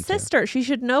It's load her into. sister. She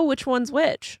should know which one's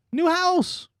which. New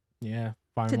house. Yeah.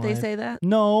 Farm Did they life. say that?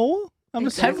 No. I'm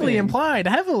just Exactly. Heavily implied.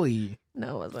 Heavily.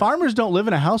 No, it wasn't. Farmers don't live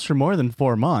in a house for more than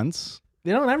 4 months.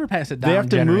 They don't ever pass it down. They have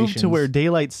to move to generations. where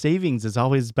daylight savings is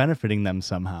always benefiting them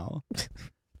somehow.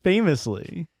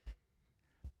 Famously.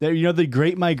 There, you know, the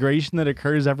great migration that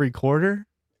occurs every quarter?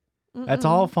 That's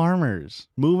all farmers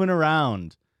moving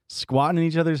around, squatting in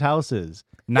each other's houses,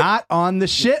 not on the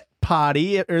shit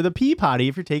potty or the pee potty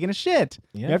if you're taking a shit.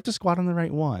 Yeah. You have to squat on the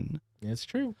right one. It's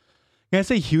true.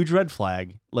 That's a huge red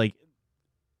flag. Like,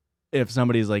 if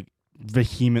somebody's like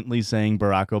vehemently saying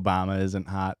Barack Obama isn't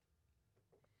hot.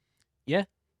 Yeah.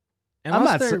 I'm Unless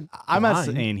not they're I'm not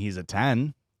blind. saying he's a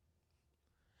 10.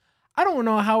 I don't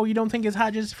know how you don't think it's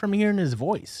hot just from hearing his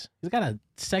voice. He's got a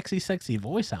sexy, sexy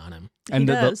voice on him. And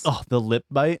He does. the lip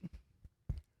bite.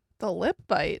 The lip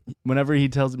bite. Whenever he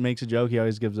makes a joke, he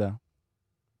always gives a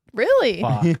Really?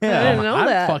 Fuck. I didn't know I'm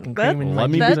that. fucking That- creaming Let my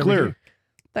me juice be over clear. here.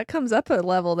 That comes up a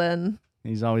level then.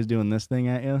 He's always doing this thing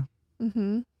at you.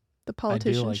 Mm-hmm. The I do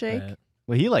politician like shake. that.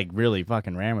 Well, he like really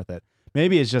fucking ran with it.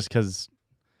 Maybe it's just because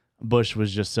Bush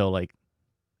was just so like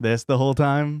this the whole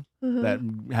time Mhm.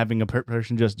 that having a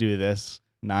person just do this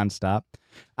nonstop.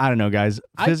 I don't know, guys.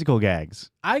 Physical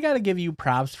gags. I got to give you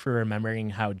props for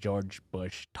remembering how George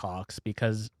Bush talks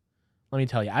because let me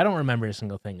tell you, I don't remember a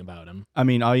single thing about him. I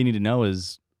mean, all you need to know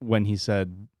is when he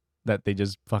said that they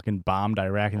just fucking bombed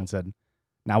Iraq and said,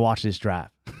 "Now watch this drive,"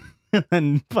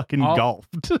 and fucking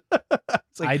golfed.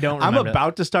 It's like, I don't I'm remember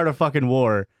about to start a fucking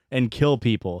war and kill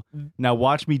people. Now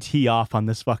watch me tee off on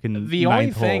this fucking. The only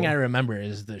ninth thing I hole. remember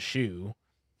is the shoe.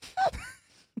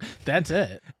 That's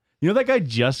it. You know that guy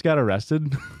just got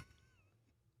arrested.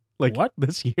 Like What?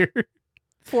 this year?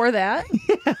 For that?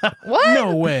 What?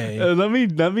 No way.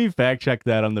 Let me fact check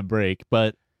that on the break.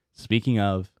 But speaking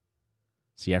of,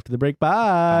 see you after the break.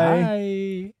 Bye.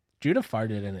 Bye. Judah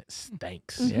farted and it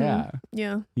stinks. Mhm. Yeah,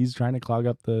 Yeah. he's trying to clog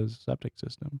up the septic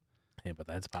system. Yeah, but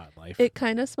that's bad life. It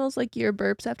kind of smells like your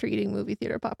burps after eating movie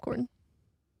theater popcorn.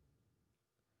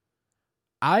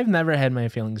 I've never had my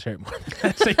feelings hurt more than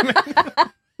that segment.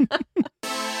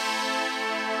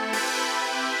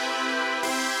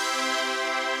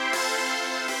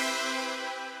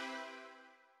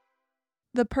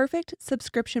 The perfect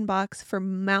subscription box for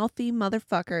mouthy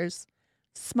motherfuckers.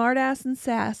 Smartass and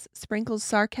sass sprinkles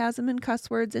sarcasm and cuss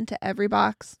words into every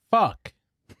box. Fuck.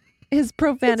 Is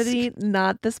profanity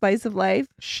not the spice of life?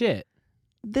 Shit.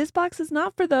 This box is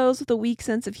not for those with a weak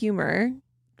sense of humor,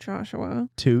 Joshua,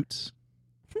 Toots.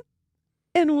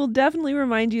 and will definitely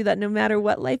remind you that no matter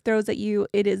what life throws at you,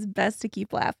 it is best to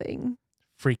keep laughing.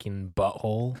 Freaking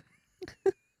butthole.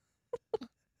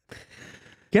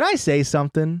 Can I say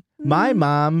something? My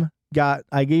mom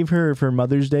I gave her for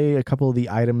Mother's Day a couple of the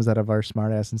items out of our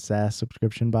Smartass and Sass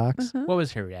subscription box. Uh-huh. What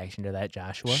was her reaction to that,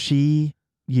 Joshua? She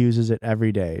uses it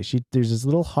every day. There's this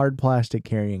little hard plastic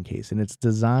carrying case, and it's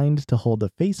designed to hold a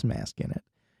face mask in it.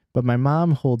 But my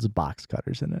mom holds box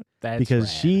cutters in it That's because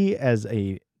rad. she, as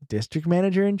a district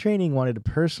manager in training, wanted to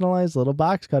personalize little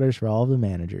box cutters for all of the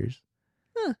managers.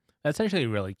 That's actually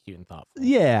really cute and thoughtful.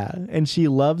 Yeah, and she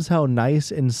loves how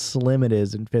nice and slim it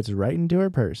is and fits right into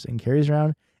her purse and carries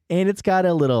around. And it's got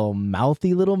a little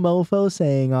mouthy little mofo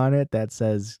saying on it that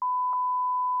says,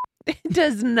 It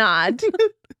does not.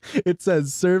 it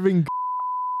says serving.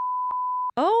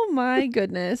 Oh my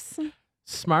goodness.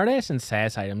 Smartass and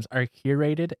sass items are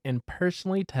curated and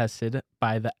personally tested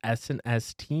by the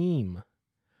S&S team,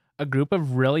 a group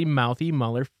of really mouthy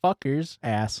motherfuckers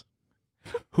Ass.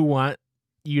 who want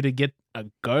you to get a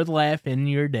good laugh in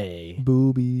your day.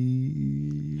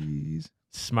 Boobies.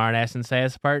 Smartass and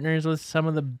sass partners with some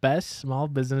of the best small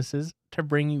businesses to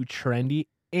bring you trendy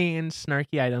and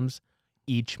snarky items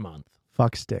each month.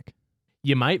 Fuck stick.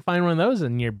 You might find one of those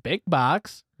in your big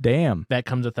box Damn. that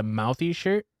comes with a mouthy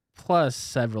shirt plus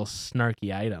several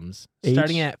snarky items, H-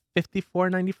 starting at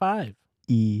 $54.95.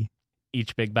 E.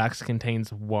 Each big box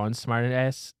contains one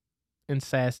Smartass and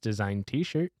sass designed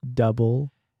t-shirt,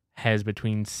 Double. has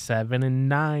between 7 and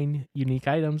 9 unique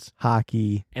items,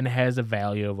 Hockey. and has a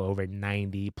value of over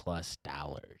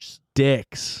 $90+.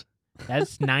 Dicks.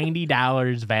 That's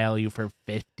 $90 value for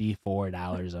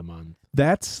 $54 a month.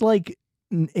 That's like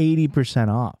 80%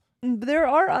 off. There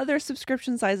are other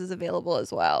subscription sizes available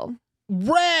as well.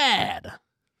 Rad!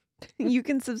 You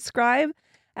can subscribe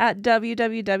at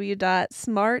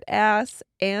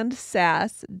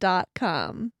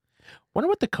www.smartassandsass.com. Wonder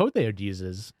what the code they would use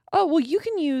is. Oh, well, you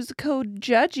can use code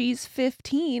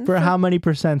Judgies15 For how many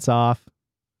percents off?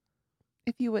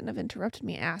 If you wouldn't have interrupted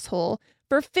me, asshole.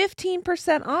 For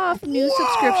 15% off new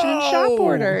subscription and shop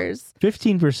orders.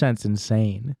 15%'s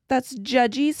insane. That's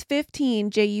Judgies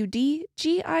 15, JUDGIES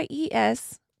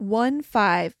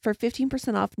 15 for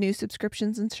 15% off new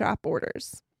subscriptions and shop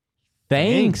orders.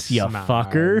 Thanks, you Smart.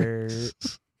 fucker.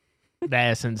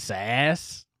 Bass and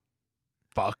sass.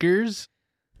 Fuckers.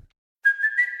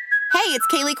 Hey, it's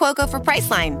Kaylee Cuoco for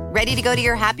Priceline. Ready to go to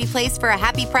your happy place for a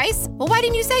happy price? Well, why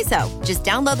didn't you say so? Just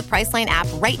download the Priceline app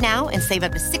right now and save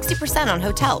up to 60% on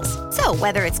hotels. So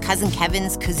whether it's Cousin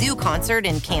Kevin's Kazoo Concert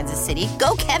in Kansas City,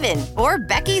 go Kevin, or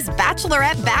Becky's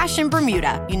Bachelorette Bash in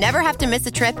Bermuda, you never have to miss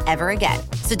a trip ever again.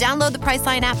 So download the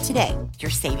Priceline app today.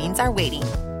 Your savings are waiting.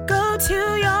 Go to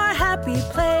your happy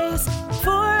place for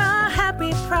a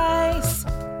happy price.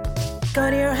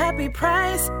 Go to your happy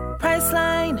price,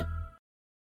 Priceline.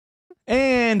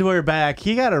 And we're back.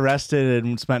 He got arrested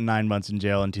and spent 9 months in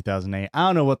jail in 2008. I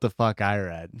don't know what the fuck I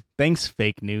read. Thanks,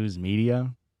 fake news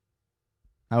media.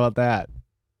 How about that?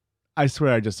 I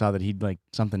swear I just saw that he'd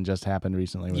something just happened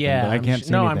recently with him, but I can't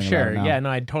see anything I'm sure. about it now. Yeah, no,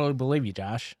 I totally believe you,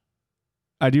 Josh.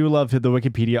 I do love the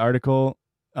Wikipedia article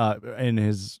in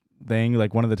his thing.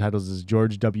 One of the titles is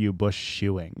George W. Bush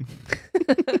shoeing.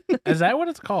 Is that what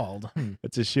it's called?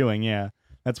 It's a shoeing, yeah.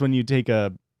 That's when you take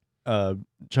a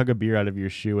chug a beer out of your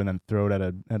shoe and then throw it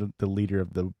at the leader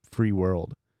of the free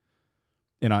world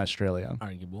in Australia.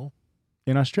 Arguable.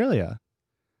 In Australia.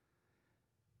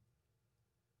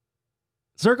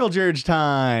 Circle Jerge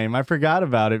time. I forgot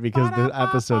about it because the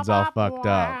episode's all fucked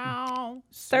up.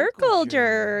 Circle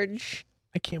Jerge.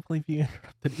 I can't believe you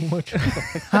interrupted me much.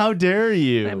 How dare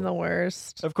you? I'm the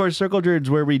worst. Of course, Circle Jerge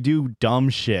where we do dumb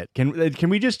shit. Can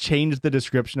we just change the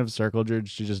description of Circle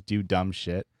Jerge to just do dumb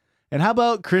shit? And how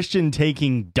about Christian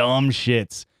taking dumb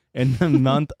shits in the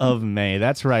month of May?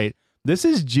 That's right. This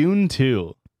is June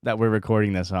 2 that we're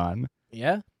recording this on.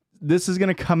 Yeah. This is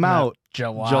going to come out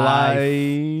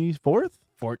July 4th?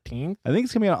 14th. I think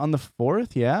it's coming out on the 4th,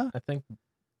 yeah? I think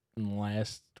in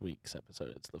last week's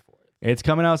episode, it's the 4th. It's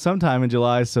coming out sometime in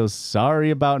July, so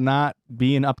sorry about not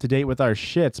being up to date with our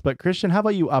shits. But Christian, how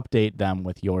about you update them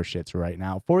with your shits right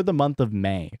now for the month of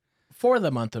May? For the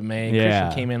month of May, Yeah.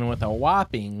 Christian came in with a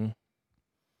whopping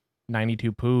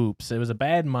 92 poops. It was a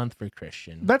bad month for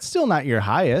Christian. That's still not your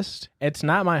highest. It's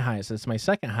not my highest. It's my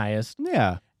second highest.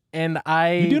 Yeah. And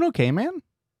You doing okay, man?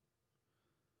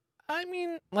 I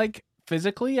mean,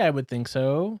 physically, I would think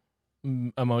so.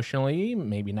 Emotionally,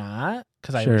 maybe not,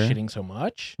 because I was Sure. shitting so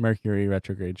much. Mercury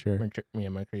retrograde, sure.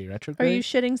 Mercury Are retrograde. you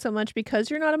shitting so much because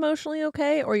you're not emotionally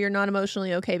okay, or you're not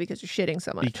emotionally okay because you're shitting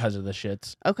so much? Because of the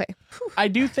shits. Okay. I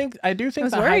do think I was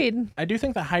the worried. I do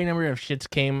think the high number of shits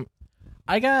came.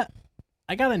 I got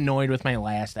annoyed with my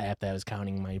last app that was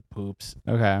counting my poops.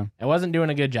 Okay. It wasn't doing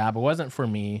a good job. It wasn't for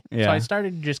me. Yeah. So I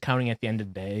started just counting at the end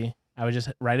of the day. I would just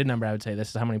write a number. I would say, this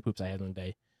is how many poops I had in a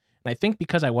day. And I think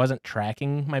because I wasn't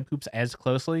tracking my poops as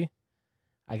closely,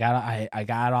 I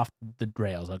got off the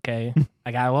rails, okay?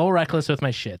 I got a little reckless with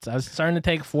my shits. I was starting to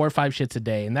take 4 or 5 shits a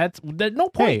day, and there's no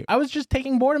point. Hey, I was just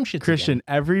taking boredom shits Christian, again.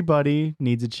 everybody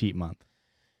needs a cheat month.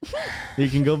 You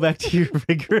can go back to your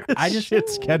rigorous shit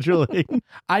scheduling.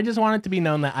 I just want it to be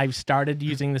known that I've started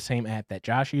using the same app that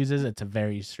Josh uses. It's a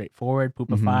very straightforward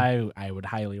Poopify. I would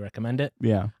highly recommend it.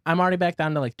 Yeah. I'm already back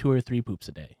down to 2 or 3 poops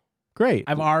a day. Great.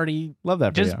 I've already Love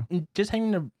that for you. just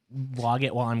having to log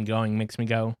it while I'm going makes me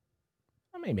go,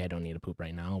 well, maybe I don't need a poop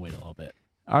right now. I'll wait a little bit.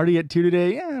 Already at 2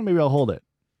 today? Yeah, maybe I'll hold it.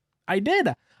 I did.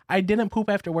 I didn't poop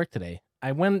after work today.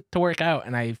 I went to work out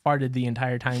and I farted the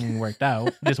entire time we worked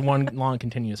out. Just one long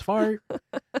continuous fart.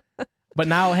 But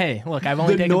now, hey, look, I've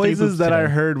only The taken 3 noises poops that I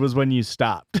today. heard was when you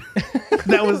stopped.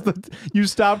 That was you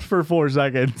stopped for 4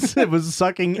 seconds. It was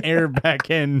sucking air back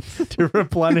in to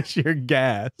replenish your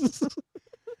gas.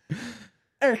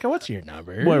 Erica, what's your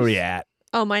number? Where are we at?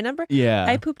 Oh, my number? Yeah.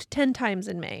 I pooped 10 times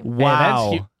in May.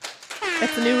 Wow.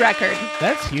 That's a new record.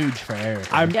 That's huge for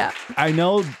Erica. Yeah. I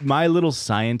know my little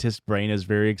scientist brain is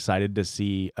very excited to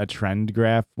see a trend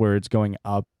graph where it's going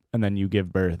up and then you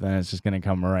give birth and it's just going to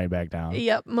come right back down.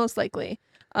 Yep, most likely.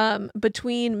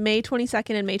 Between May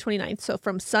 22nd and May 29th, so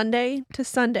from Sunday to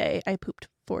Sunday, I pooped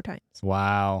 4 times.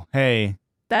 Wow. Hey,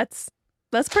 That's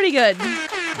pretty good.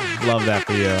 love that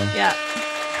for you. Yeah.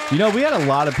 You know, we had a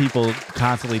lot of people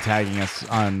constantly tagging us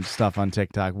on stuff on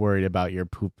TikTok worried about your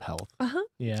poop health. Uh-huh.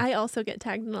 Yeah. I also get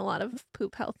tagged in a lot of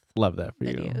poop health Love that for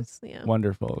you. videos. Yeah.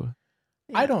 Wonderful.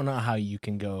 I don't know how you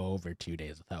can go over 2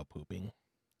 days without pooping.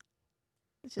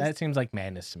 It's That just, seems like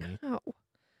madness to me. oh,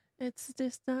 it's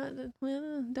just not,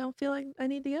 don't feel like I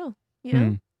need to go, you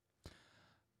know?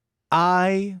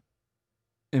 I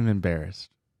am embarrassed.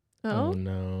 Oh,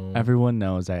 no. Everyone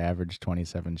knows I average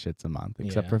 27 shits a month,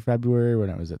 except Yeah. for February when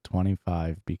it was at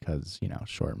 25 because,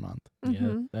 short month. Yeah,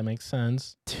 Mhm. that makes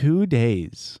sense. 2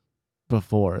 days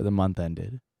before the month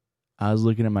ended, I was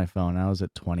looking at my phone. I was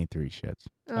at 23 shits.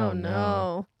 Oh, Oh, no.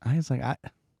 no. I was like,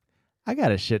 I got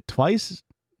to shit twice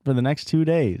for the next 2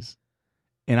 days.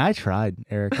 And I tried,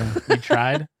 Erica. You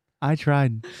tried? I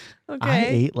tried. Okay. I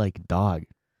ate like dog.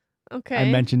 Okay.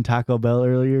 I mentioned Taco Bell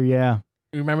earlier. Yeah.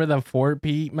 Remember the 4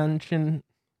 Pete mention?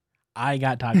 I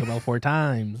got Taco Bell 4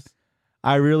 times.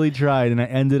 I really tried, and I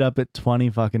ended up at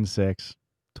 26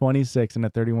 in a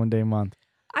 31-day month.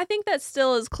 I think that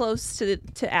still is close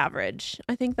to average.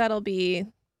 I think that'll be,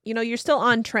 you're still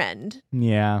on trend.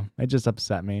 Yeah, it just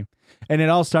upset me. And it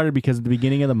all started because at the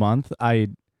beginning of the month, I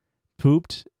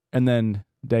pooped and then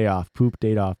day off, poop,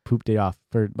 day off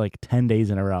for like 10 days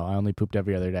in a row. I only pooped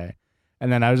every other day.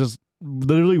 And then I was just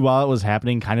literally while it was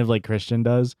happening, kind of like Christian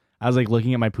does, I was like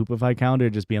looking at my Poopify calendar,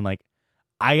 just being like,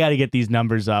 I got to get these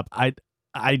numbers up.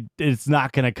 It's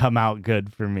not going to come out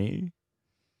good for me.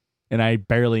 And I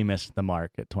barely missed the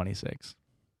mark at 26.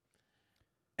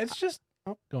 It's just...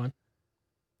 Oh, go on.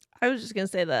 I was just going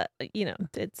to say that,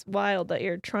 it's wild that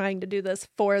you're trying to do this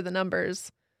for the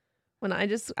numbers when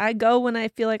I go when I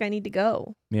feel like I need to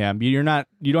go. Yeah, you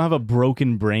don't have a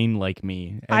broken brain like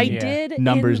me. And I did.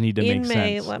 Numbers need to in make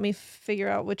May, sense. Let me figure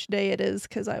out which day it is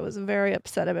because I was very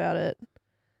upset about it.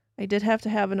 I did have to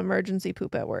have an emergency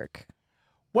poop at work.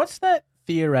 What's that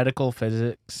theoretical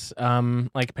physics,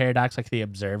 like paradox, like the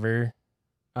observer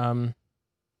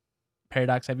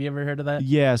paradox? Have you ever heard of that?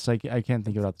 Yes, I can't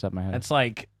think of it off the top of my head. It's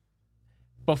like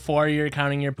before you're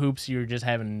counting your poops, you're just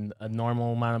having a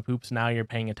normal amount of poops. Now you're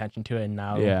paying attention to it, and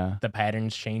now Yeah. the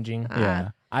pattern's changing. Yeah.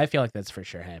 I feel like that's for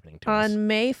sure happening to us. On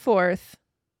May 4th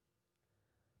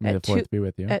May the at 4th be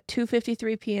with you. at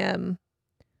 2:53 p.m.,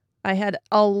 I had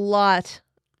a lot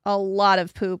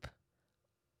of poop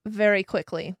very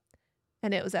quickly,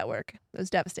 and it was at work. It was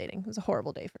devastating. It was a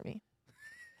horrible day for me.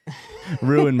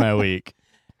 Ruined my week.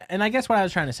 And I guess what I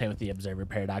was trying to say with the observer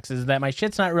paradox is that my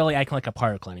shit's not really acting like a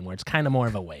particle anymore. It's kind of more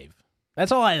of a wave.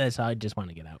 That's all I just want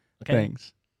to get out. Okay.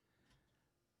 Thanks.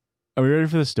 Are we ready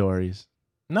for the stories?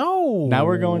 No. Now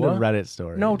we're going to Reddit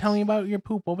stories. No, tell me about your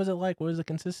poop. What was it like? What was the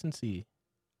consistency?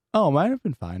 Oh, mine have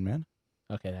been fine, man.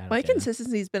 Okay. My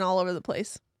consistency's been all over the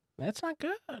place. That's not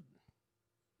good.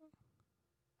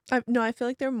 I feel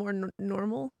like they're more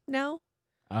normal now.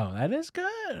 Oh, that is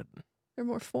good. They're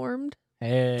more formed.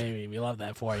 Hey, we love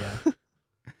that for you.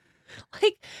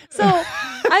 So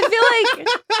I feel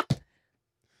like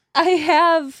I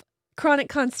have chronic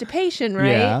constipation, right?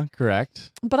 Yeah,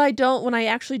 correct. But I don't, when I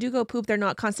actually do go poop, they're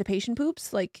not constipation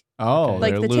poops. Like Oh, Okay.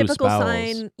 they're the loose typical bowels.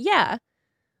 sign. Yeah.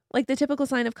 Like the typical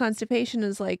sign of constipation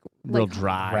is like Real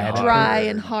dry. red- dry hard.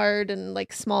 and hard and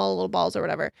like small little balls or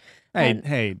whatever. And-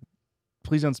 Hey,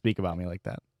 please don't speak about me like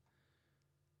that.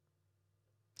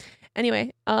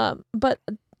 Anyway, but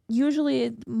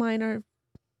usually mine are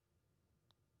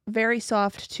very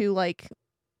soft to like,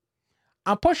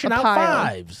 I'm pushing A out pile.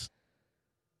 5s.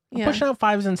 I'm yeah. pushing out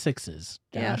 5s and 6s,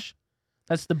 Yeah. Josh.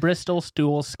 That's the Bristol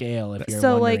stool scale, if you're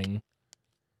So, like, wondering.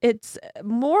 It's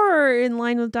more in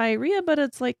line with diarrhea, but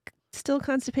it's like still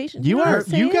constipation. You know what are I'm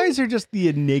saying? you guys are just the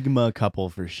enigma couple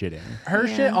for shitting. Her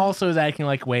Yeah. shit also is acting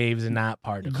like waves and not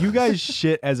particles. You guys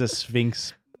shit as a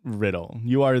Sphinx riddle.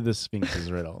 You are the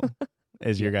Sphinx's riddle.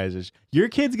 As your guys' your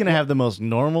kid's gonna have the most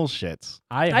normal shits.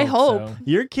 I hope. so.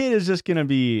 Your kid is just gonna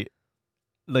be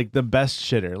like the best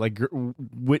shitter, like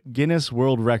Guinness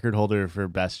World Record holder for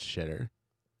best shitter.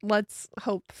 Let's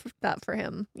hope that for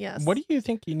him. Yes. What do you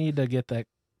think you need to get that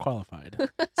qualified?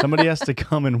 Somebody has to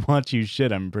come and watch you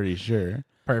shit. I'm pretty sure.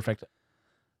 Perfect.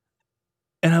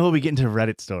 And I will be getting to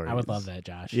Reddit stories. I would love that,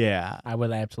 Josh. Yeah, I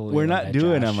would absolutely we're love not that,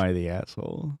 doing Josh. Am I the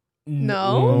Asshole?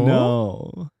 No?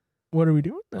 No. What are we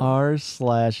doing? then?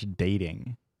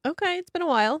 R/dating. Okay, it's been a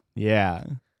while. Yeah.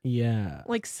 Yeah.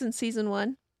 Like since season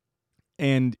 1.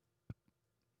 And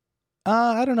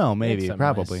I don't know, maybe, It's a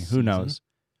probably. nice Who season. knows?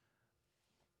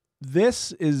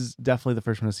 This is definitely the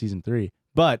first one of season 3.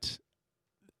 But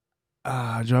do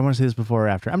I want to say this before or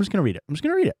after? I'm just gonna read it.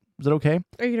 Is it okay?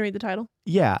 Are you gonna read the title?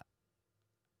 Yeah.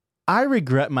 I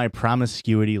regret my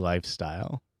promiscuity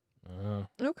lifestyle.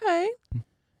 Okay.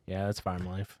 Yeah, that's farm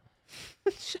life.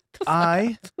 Shut the fuck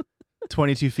I, up.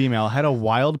 22 female, had a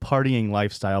wild partying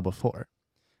lifestyle before.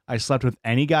 I slept with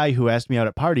any guy who asked me out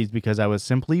at parties because I was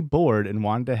simply bored and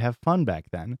wanted to have fun back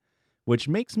then, which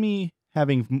made me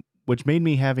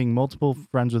having multiple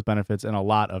friends with benefits and a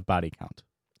lot of body count.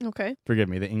 Okay. Forgive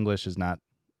me, the English is not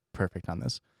perfect on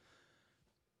this.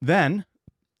 Then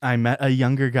I met a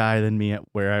younger guy than me at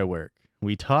where I work.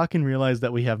 We talk and realize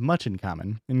that we have much in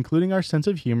common, including our sense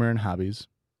of humor and hobbies.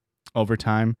 Over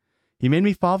time, he made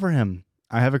me fall for him.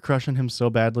 I have a crush on him so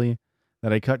badly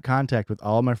that I cut contact with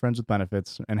all of my friends with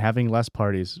benefits and having less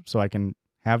parties so I can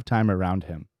have time around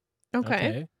him.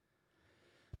 Okay.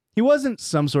 He wasn't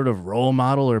some sort of role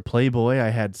model or playboy I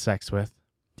had sex with.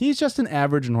 He's just an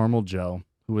average normal Joe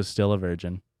who was still a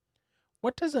virgin.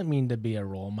 What does it mean to be a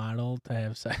role model to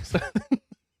have sex with?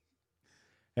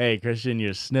 Hey, Christian,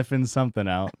 you're sniffing something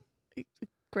out.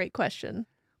 Great question.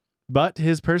 But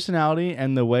his personality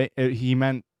and the way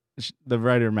the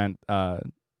writer meant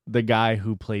the guy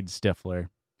who played Stifler.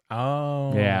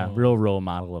 Oh. Yeah, real role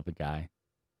model of a guy.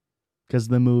 Because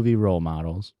the movie Role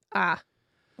Models. Ah.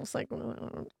 I was like, I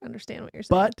don't understand what you're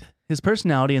saying. But his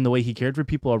personality and the way he cared for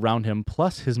people around him,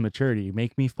 plus his maturity,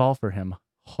 make me fall for him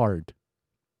hard.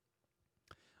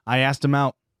 I asked him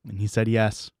out, and he said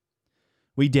yes.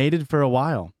 We dated for a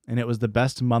while, and it was the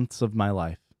best months of my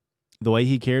life. The way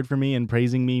he cared for me and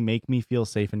praising me make me feel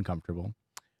safe and comfortable.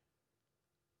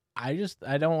 I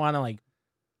don't want to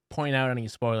point out any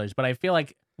spoilers, but I feel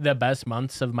like the best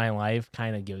months of my life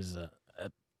kind of gives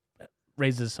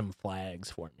raises some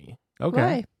flags for me. Okay.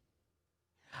 Why?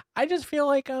 I just feel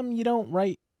like you don't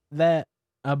write that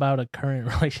about a current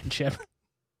relationship.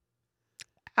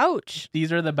 Ouch.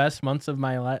 These are the best months of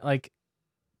my life. Like,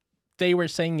 they were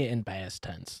saying it in past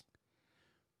tense.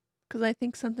 Because I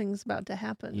think something's about to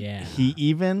happen. Yeah. He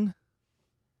even...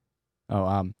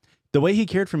 the way he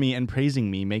cared for me and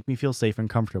praising me make me feel safe and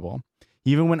comfortable.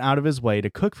 He even went out of his way to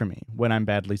cook for me when I'm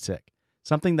badly sick.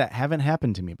 Something that haven't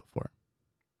happened to me before.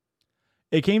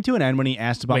 It came to an end when he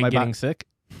asked about my getting sick?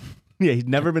 Yeah, he'd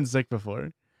never been sick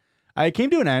before. It came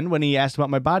to an end when he asked about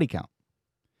my body count.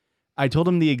 I told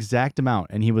him the exact amount,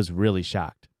 and he was really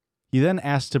shocked. He then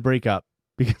asked to break up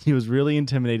because he was really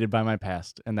intimidated by my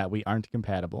past and that we aren't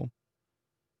compatible.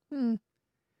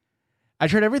 I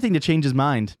tried everything to change his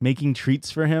mind, making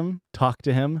treats for him, talk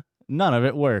to him. None of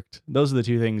it worked. Those are the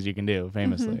two things you can do,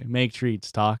 famously. Make treats,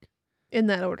 talk. In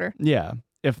that order. Yeah.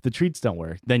 If the treats don't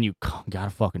work, then you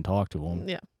gotta fucking talk to him.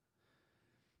 Yeah.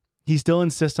 He still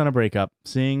insists on a breakup.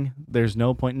 Seeing there's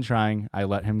no point in trying, I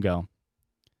let him go.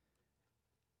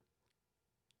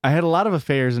 I had a lot of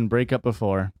affairs and breakup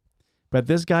before, but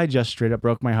this guy just straight up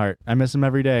broke my heart. I miss him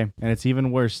every day, and it's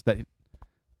even worse that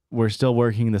we're still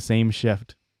working the same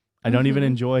shift. I don't even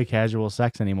enjoy casual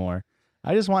sex anymore.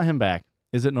 I just want him back.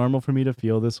 Is it normal for me to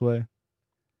feel this way?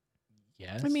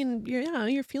 Yes. I mean,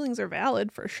 your feelings are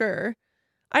valid for sure.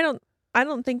 I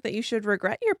don't think that you should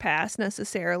regret your past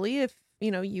necessarily if,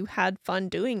 you had fun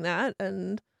doing that,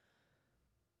 and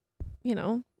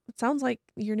it sounds like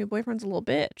your new boyfriend's a little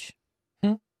bitch.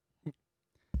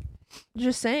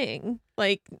 Just saying.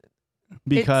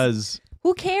 Because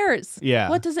who cares? Yeah.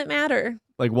 What does it matter?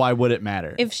 Why would it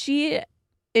matter? If she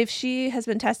has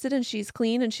been tested and she's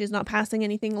clean and she's not passing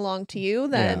anything along to you,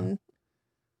 then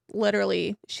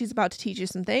literally she's about to teach you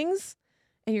some things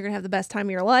and you're going to have the best time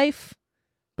of your life.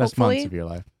 Best hopefully. months of your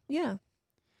life. Yeah.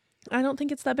 I don't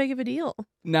think it's that big of a deal.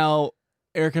 Now,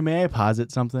 Erica, may I posit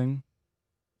something?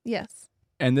 Yes.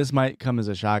 And this might come as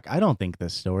a shock. I don't think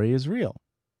this story is real.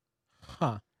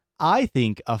 Huh. I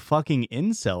think a fucking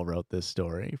incel wrote this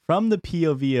story from the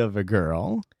POV of a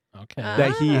girl Okay.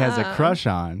 that he has a crush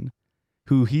on,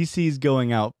 who he sees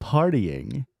going out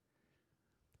partying.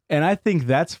 And I think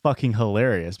that's fucking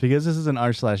hilarious because this is an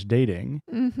r/dating.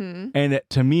 And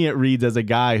to me, it reads as a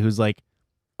guy who's like,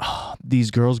 oh, these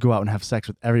girls go out and have sex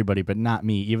with everybody, but not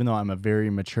me, even though I'm a very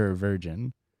mature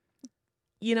virgin.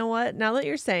 You know what? Now that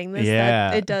you're saying this,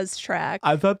 Yeah. it does track.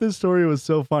 I thought this story was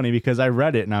so funny because I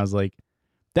read it and I was like,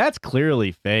 that's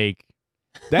clearly fake.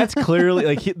 That's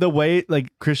clearly the way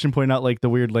Christian pointed out the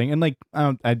weird link,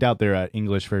 and I doubt they're an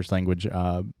English first language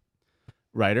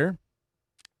writer,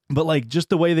 but just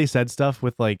the way they said stuff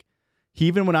with he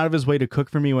even went out of his way to cook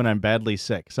for me when I'm badly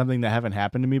sick, something that haven't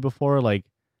happened to me before.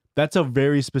 That's a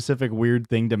very specific weird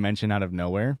thing to mention out of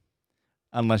nowhere,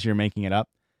 unless you're making it up.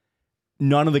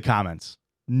 None of the comments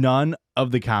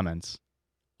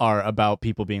are about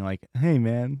people being like, hey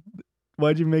man,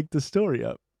 why'd you make the story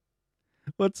up?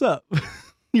 What's up?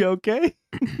 You okay?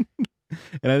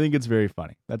 And I think it's very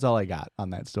funny. That's all I got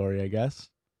on that story, I guess.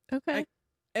 Okay.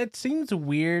 It seems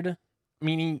weird,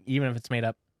 meaning even if it's made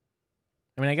up.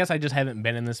 I mean, I guess I just haven't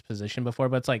been in this position before,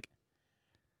 but it's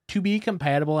to be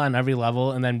compatible on every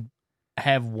level and then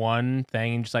have one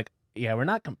thing and just yeah, we're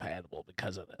not compatible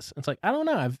because of this. It's I don't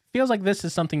know. It feels like this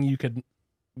is something you could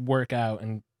work out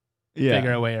and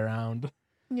figure a way around.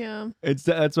 Yeah. That's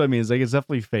what I mean. It's it's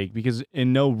definitely fake because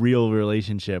in no real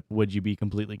relationship would you be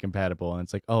completely compatible. And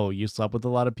it's oh, you slept with a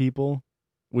lot of people?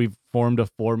 we've formed a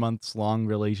 4 months long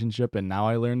relationship, and now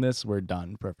I learned this. We're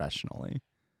done professionally.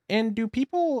 And do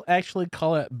people actually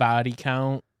call it body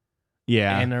count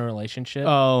Yeah. in a relationship?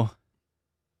 Oh,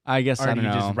 I guess or I do don't you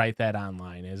know. just write that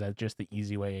online? Is that just the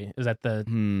easy way? Is that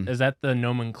the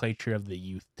nomenclature of the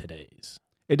youth today's?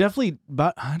 It definitely,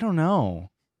 but I don't know.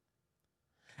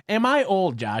 Am I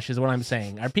old, Josh, is what I'm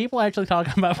saying. Are people actually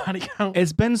talking about body count?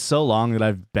 It's been so long that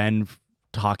I've been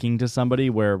talking to somebody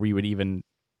where we would even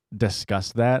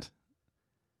discuss that.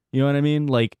 You know what I mean?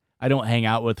 Like, I don't hang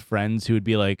out with friends who would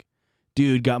be like,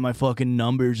 dude, got my fucking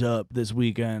numbers up this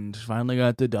weekend. Finally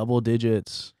got the double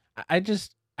digits.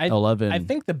 11. I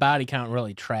think the body count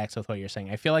really tracks with what you're saying.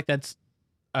 I feel like that's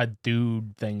a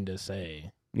dude thing to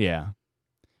say. Yeah.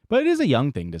 But it is a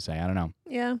young thing to say. I don't know.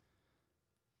 Yeah.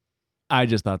 I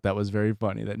just thought that was very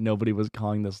funny that nobody was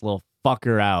calling this little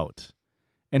fucker out.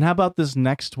 And how about this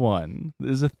next one?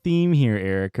 There's a theme here,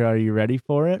 Erica. Are you ready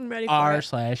for it? I'm ready for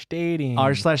it. r/dating.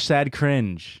 r/sad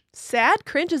cringe. Sad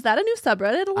cringe. Is that a new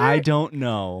subreddit alert? I don't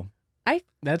know.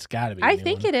 That's gotta be. I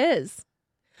think it is.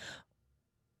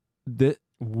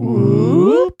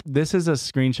 Whoop. This is a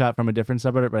screenshot from a different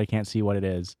subreddit, but I can't see what it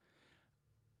is.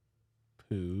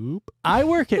 Poop. I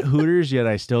work at Hooters, yet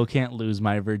I still can't lose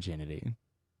my virginity.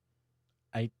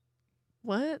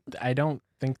 What? I don't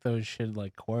think those should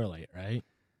like correlate, right?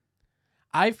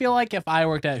 I feel like if I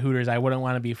worked at Hooters, I wouldn't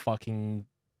want to be fucking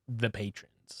the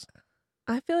patrons.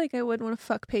 I feel like I would want to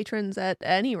fuck patrons at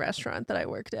any restaurant that I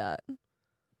worked at.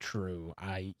 True.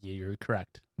 You're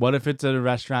correct. What if it's a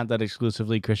restaurant that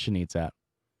exclusively Christian eats at?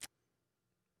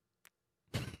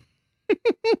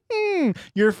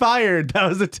 You're fired. That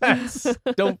was a test.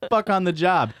 Don't fuck on the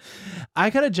job. I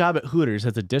got a job at Hooters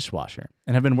as a dishwasher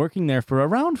and have been working there for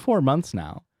around 4 months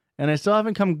now. And I still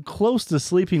haven't come close to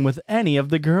sleeping with any of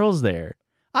the girls there.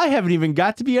 I haven't even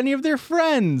got to be any of their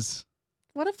friends.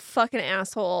 What a fucking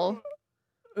asshole.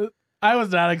 I was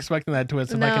not expecting that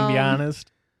twist, if I can be No.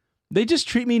 honest. They just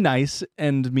treat me nice,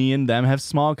 and me and them have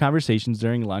small conversations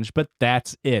during lunch, but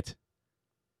that's it.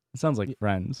 It sounds like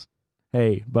friends.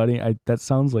 Hey, buddy, that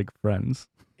sounds like friends.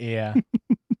 Yeah.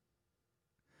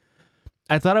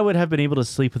 I thought I would have been able to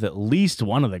sleep with at least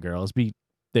one of the girls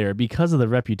there because of the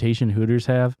reputation Hooters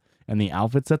have and the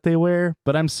outfits that they wear,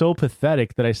 but I'm so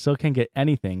pathetic that I still can't get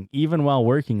anything, even while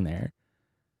working there.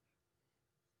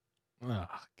 Oh,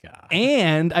 God.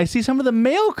 And I see some of the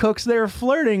male cooks there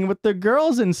flirting with the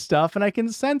girls and stuff, and I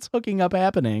can sense hooking up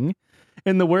happening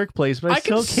in the workplace, but I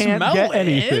still can't get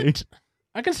anything.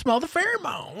 I can smell the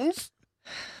pheromones.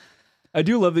 I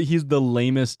do love that he's the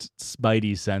lamest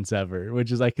Spidey sense ever,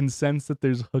 which is I can sense that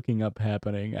there's hooking up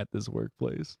happening at this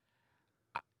workplace.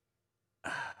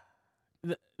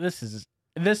 This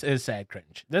is sad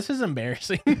cringe. This is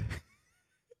embarrassing.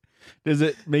 Does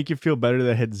it make you feel better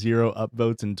that it had 0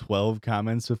 upvotes and 12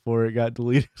 comments before it got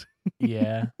deleted?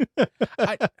 Yeah.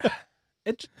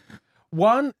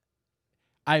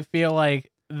 I feel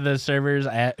like the servers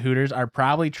at Hooters are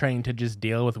probably trained to just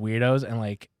deal with weirdos and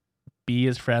like be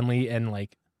as friendly and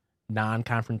like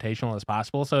non-confrontational as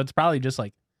possible. So it's probably just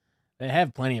like they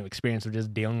have plenty of experience of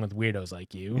just dealing with weirdos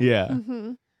like you. Yeah.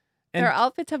 Mm-hmm. And Their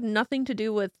outfits have nothing to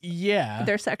do with yeah.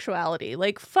 their sexuality.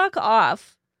 Like, fuck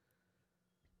off.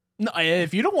 No,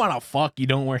 if you don't want to fuck, you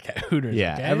don't work at Hooters.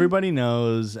 Yeah. Okay? Everybody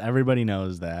knows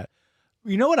that.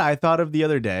 You know what I thought of the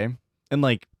other day? And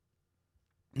like,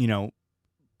 you know,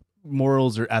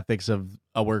 morals or ethics of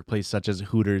a workplace such as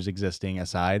Hooters existing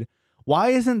aside, why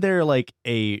isn't there like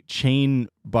a chain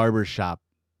barbershop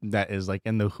that is like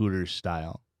in the Hooters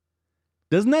style?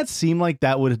 Doesn't that seem like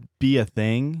that would be a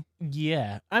thing?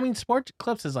 Yeah. I mean, Sports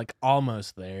Clips is like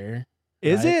almost there.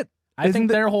 Is right? it? I Isn't think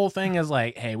the- their whole thing is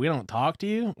like, hey, we don't talk to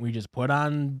you. We just put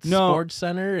on No, Sports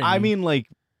Center. And I mean, like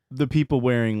the people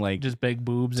wearing like just big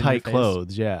boobs in tight your face.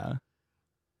 clothes. Yeah.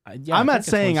 Yeah, I I'm think not it's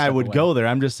saying one I step would away. go there.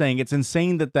 I'm just saying it's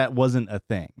insane that wasn't a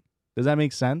thing. Does that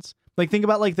make sense? Like, think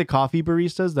about like the coffee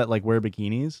baristas that like wear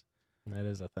bikinis. That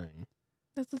is a thing.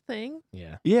 That's the thing.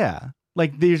 Yeah. Yeah.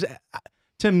 Like there's,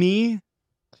 to me,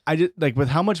 I just like with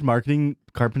how much marketing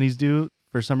companies do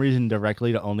for some reason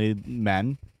directly to only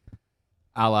men,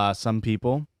 a la some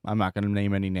people. I'm not going to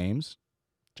name any names.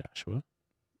 Joshua.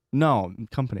 No,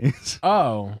 companies.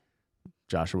 Oh.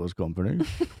 Joshua's company.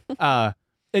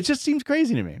 It just seems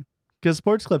crazy to me because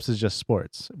Sports Clips is just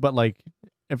sports. But like,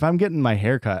 if I'm getting my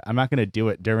hair cut, I'm not going to do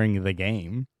it during the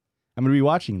game. I'm going to be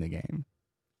watching the game.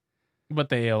 But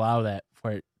they allow that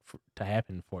for it to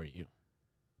happen for you.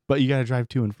 But you got to drive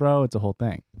to and fro. It's a whole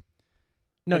thing.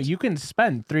 No, you can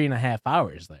spend 3.5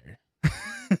 hours there.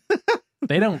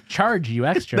 They don't charge you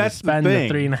extra That's to the spend the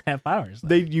thing. 3.5 hours.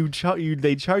 There.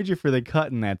 They charge you for the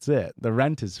cut and that's it. The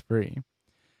rent is free.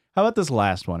 How about this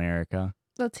last one, Erica?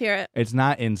 Let's hear it. It's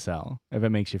not incel, if it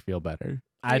makes you feel better.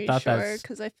 Are I you thought sure? that's.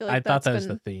 Because I feel I like thought that's that was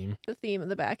been the theme. the theme of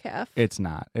the back half. It's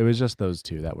not. It was just those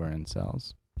two that were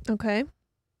incels. Okay.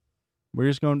 We're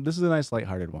just going, this is a nice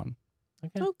lighthearted one.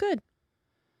 Okay. Oh, good.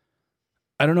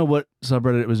 I don't know what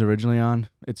subreddit it was originally on.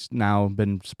 It's now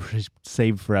been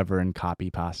saved forever in copy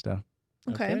pasta.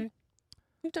 Okay.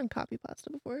 We've done copy pasta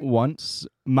before. Once,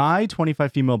 my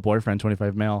 25 female boyfriend,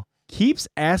 25 male, keeps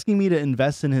asking me to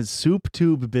invest in his soup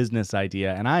tube business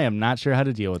idea, and I am not sure how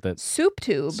to deal with it. Soup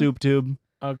tube. Soup tube.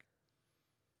 Okay.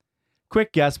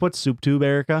 Quick guess, what's soup tube,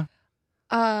 Erica?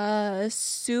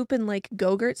 Soup in like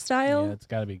Go-Gurt style. Yeah, it's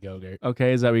got to be Go-Gurt.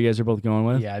 Okay, is that what you guys are both going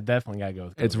with? Yeah, I definitely got to go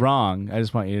with It's Go-Gurt. wrong. I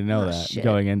just want you to know Oh, that shit.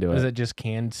 going into Is it. it just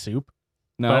canned soup?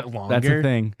 No, but that's the longer?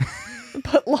 thing.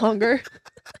 But longer.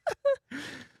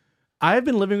 I've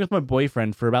been living with my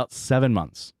boyfriend for about 7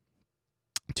 months.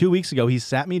 2 weeks ago, he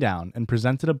sat me down and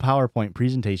presented a PowerPoint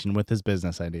presentation with his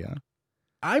business idea.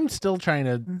 I'm still trying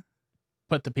to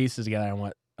put the pieces together on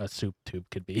what a soup tube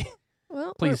could be.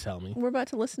 Well, Please tell me. we're about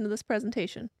to listen to this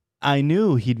presentation. I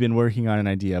knew he'd been working on an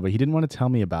idea, but he didn't want to tell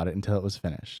me about it until it was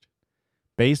finished.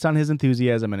 Based on his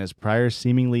enthusiasm and his prior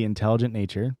seemingly intelligent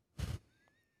nature,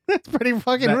 that's pretty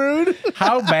fucking rude.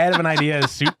 How bad of an idea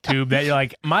is soup tube that you're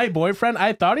like, my boyfriend,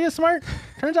 I thought he was smart.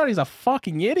 Turns out he's a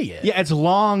fucking idiot. Yeah, it's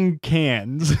long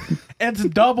cans. It's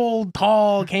double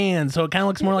tall cans, so it kind of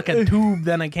looks more like a tube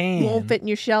than a can. Won't fit in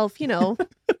your shelf, you know.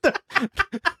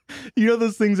 You know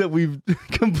those things that we've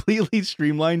completely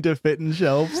streamlined to fit in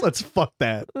shelves? Let's fuck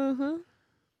that. Uh-huh.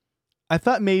 I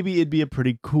thought maybe it'd be a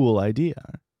pretty cool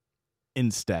idea.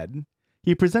 Instead,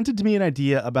 he presented to me an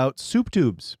idea about soup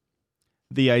tubes.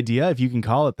 The idea, if you can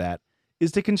call it that,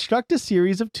 is to construct a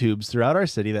series of tubes throughout our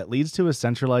city that leads to a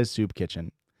centralized soup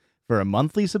kitchen. For a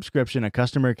monthly subscription, a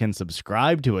customer can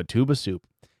subscribe to a tube of soup,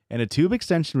 and a tube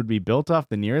extension would be built off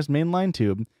the nearest mainline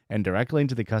tube and directly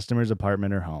into the customer's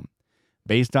apartment or home.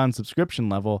 Based on subscription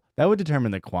level, that would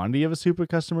determine the quantity of a soup a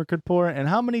customer could pour and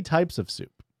how many types of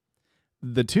soup.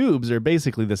 The tubes are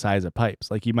basically the size of pipes,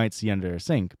 like you might see under a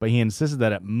sink, but he insisted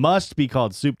that it must be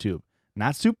called soup tube,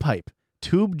 not soup pipe.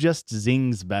 Tube just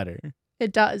zings better.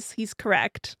 It does. He's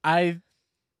correct. I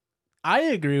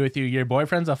agree with you. Your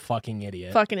boyfriend's a fucking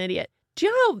idiot. Fucking idiot. Do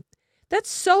you know, that's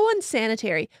so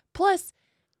unsanitary. Plus,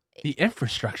 The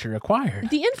infrastructure required.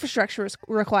 the infrastructure is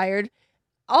required.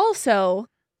 Also,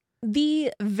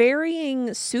 the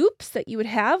varying soups that you would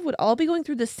have would all be going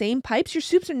through the same pipes. Your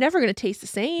soups are never going to taste the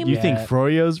same. You think Yeah.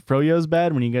 Froyo's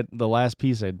bad when you get the last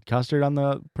piece of custard on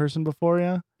the person before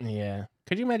you? Yeah.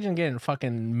 Could you imagine getting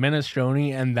fucking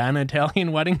minestrone and then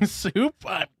Italian wedding soup?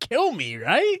 Kill me,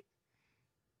 right?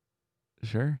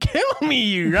 Sure. Kill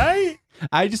me, right?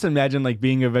 I just imagine like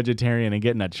being a vegetarian and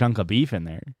getting a chunk of beef in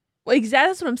there. Well, exactly,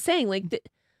 that's what I'm saying. Like,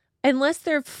 unless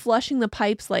they're flushing the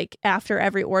pipes like after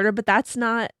every order, but that's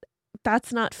not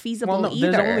feasible Well, no,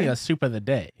 either. there's only a soup of the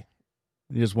day.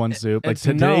 Just one soup. Like it's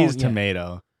known, today's yeah.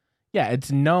 tomato. Yeah,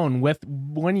 it's known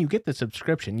when you get the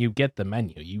subscription, you get the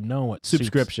menu. You know what soups-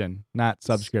 Subscription, not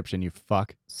subscription, you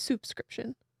fuck.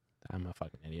 Subscription. I'm a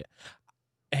fucking idiot.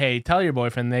 Hey, tell your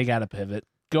boyfriend they got to pivot.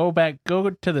 Go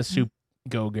to the soup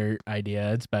Go-Gurt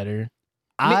idea. It's better.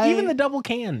 Even the double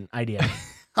can idea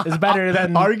is better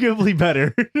than Arguably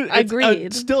better.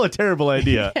 Agreed. Still a terrible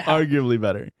idea. Yeah. Arguably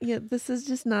better. Yeah, this is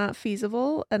just not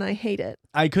feasible, and I hate it.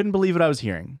 I couldn't believe what I was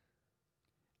hearing.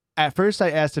 At first,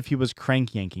 I asked if he was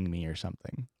crank yanking me or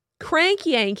something. Crank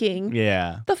yanking.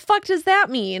 Yeah. The fuck does that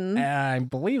mean? I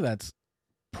believe that's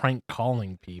prank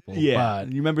calling people. Yeah.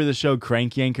 But You remember the show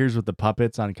Crank Yankers with the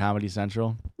puppets on Comedy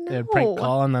Central? they would No. prank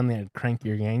call and then they'd crank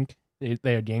your yank. They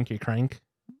would yank your crank.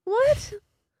 What?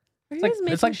 Are you guys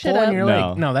making It's like shit pulling up? your No.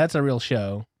 leg. No, that's a real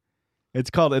show.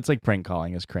 It's like prank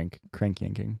calling is crank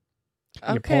yanking.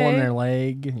 You're pulling their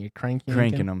leg and you're cranking.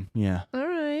 Cranking them. Yeah. All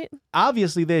right.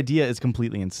 Obviously, the idea is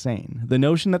completely insane. The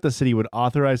notion that the city would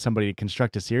authorize somebody to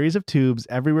construct a series of tubes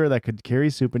everywhere that could carry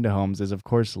soup into homes is, of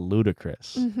course,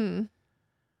 ludicrous. Mm-hmm.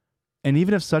 And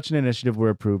even if such an initiative were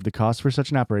approved, the cost for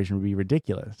such an operation would be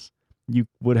ridiculous. You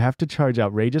would have to charge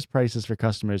outrageous prices for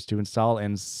customers to install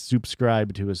and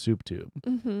subscribe to a soup tube.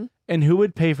 Mm-hmm. And who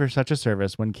would pay for such a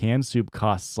service when canned soup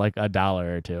costs like $1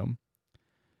 or $2?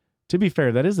 To be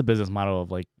fair, that is the business model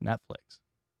of like Netflix.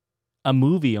 A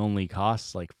movie only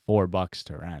costs like $4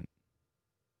 to rent.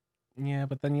 Yeah,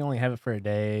 but then you only have it for a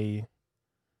day.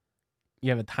 You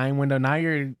have a time window. Now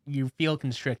you feel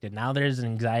constricted. Now there's an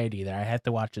anxiety there. I have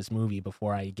to watch this movie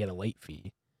before I get a late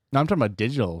fee. No, I'm talking about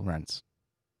digital rents.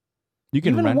 You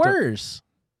can Even rent worse.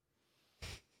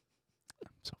 I'm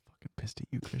so fucking pissed at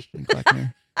you, Christian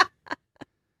Kleckner.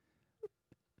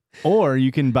 Or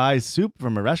you can buy soup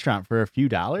from a restaurant for a few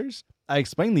dollars. I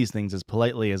explained these things as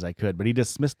politely as I could, but he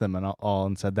dismissed them all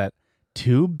and said that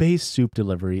tube-based soup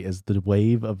delivery is the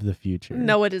wave of the future.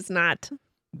 No, it is not.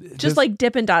 This- Just like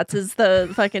Dippin' Dots is the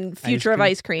fucking future of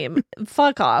ice cream.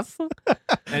 Fuck off.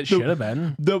 It should have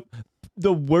been.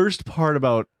 the worst part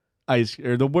about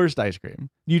the worst ice cream.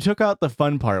 You took out the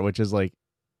fun part, which is like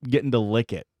getting to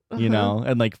lick it, you know,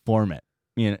 and like form it.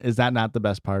 You know, is that not the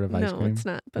best part of ice cream? No, it's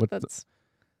not. But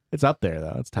It's up there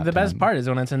though. It's top The best 10. part is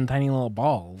when it's in tiny little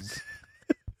balls.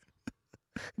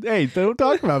 Hey, don't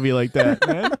talk about me like that,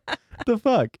 man. What the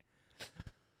fuck?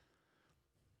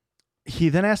 He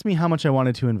then asked me how much I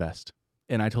wanted to invest,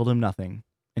 and I told him nothing,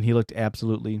 and he looked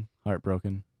absolutely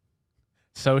heartbroken.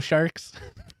 So sharks.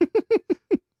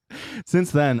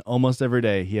 Since then, almost every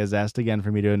day, he has asked again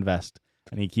for me to invest,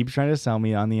 and he keeps trying to sell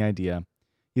me on the idea.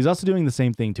 He's also doing the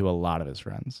same thing to a lot of his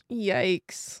friends.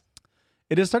 yikes.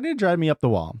 It is starting to drive me up the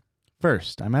wall.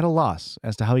 First, I'm at a loss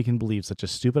as to how he can believe such a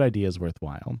stupid idea is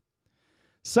worthwhile.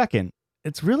 Second,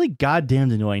 it's really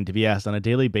goddamn annoying to be asked on a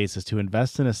daily basis to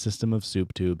invest in a system of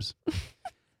soup tubes.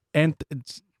 And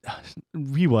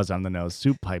he was on the nose.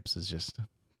 Soup pipes is just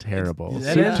terrible.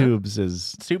 That Soup is- tubes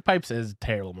is... Soup pipes is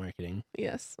terrible marketing.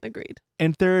 Yes, agreed.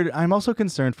 And third, I'm also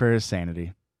concerned for his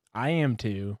sanity. I am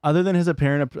too. Other than his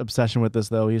apparent obsession with this,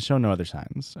 though, he has shown no other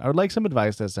signs. I would like some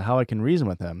advice as to how I can reason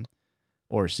with him,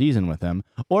 or season with him,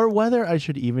 or whether I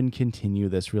should even continue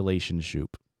this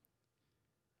relationship.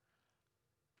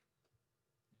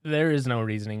 There is no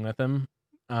reasoning with him.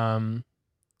 I'm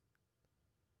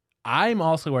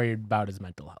also worried about his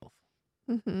mental health.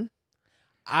 Mm-hmm.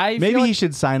 I Maybe feel he like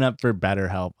should sign up for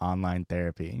BetterHelp online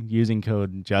therapy using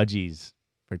code Judgies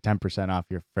for 10% off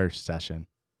your first session.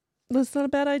 That's not a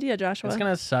bad idea, Joshua. it's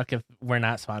gonna suck if we're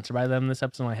not sponsored by them this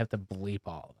episode. I have to bleep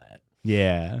all of that.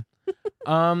 Yeah.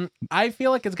 I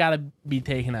feel like it's got to be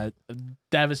taking a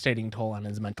devastating toll on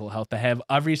his mental health to have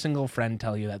every single friend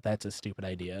tell you that that's a stupid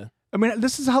idea. I mean,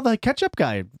 this is how the ketchup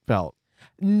guy felt.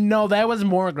 No, that was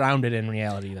more grounded in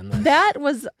reality than this. That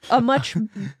was a much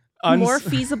more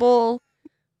feasible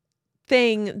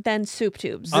thing than soup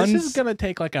tubes This is gonna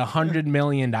take like $100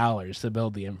 million to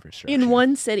build the infrastructure in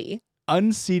one city.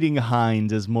 Unseating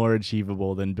Heinz is more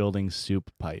achievable than building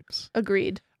soup pipes.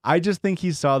 Agreed. I just think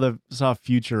he saw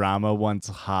Futurama once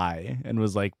high and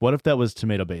was like, what if that was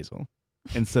tomato basil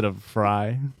instead of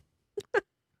fry?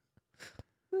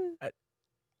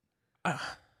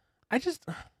 I just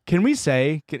Can we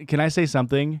say, can I say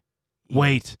something?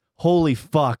 Wait, holy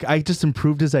fuck. I just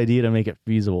improved his idea to make it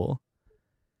feasible.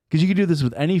 Because you could do this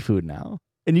with any food now.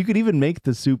 And you could even make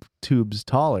the soup tubes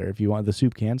taller if you want the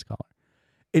soup cans taller.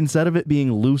 Instead of it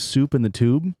being loose soup in the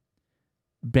tube,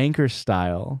 banker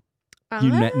style,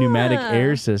 pneumatic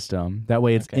air system. That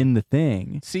way it's Okay. in the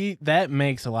thing. see that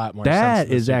makes a lot more sense. That than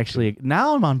the is soup actually, tube.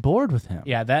 now I'm on board with him.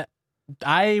 Yeah, that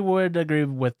I would agree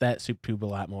with that soup tube a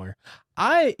lot more.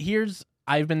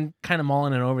 I've been kind of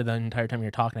mulling it over the entire time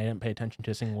you're talking. I didn't pay attention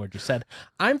to a single word you said.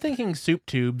 I'm thinking soup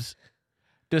tubes,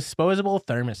 disposable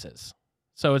thermoses.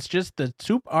 So it's just the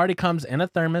soup already comes in a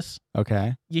thermos.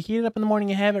 Okay. You heat it up in the morning.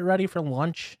 You have it ready for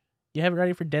lunch. You have it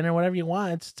ready for dinner, whatever you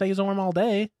want. It stays warm all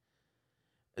day.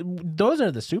 Those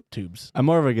are the soup tubes. I'm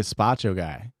more of a gazpacho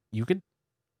guy.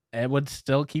 It would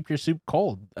still keep your soup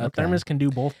cold. A Okay. thermos can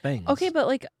do both things. Okay, but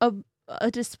like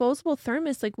a disposable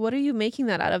thermos, like what are you making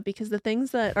that out of? Because the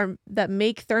things that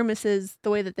make thermoses the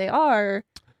way that they are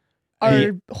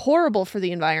Hey. horrible for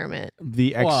the environment.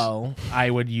 Well, I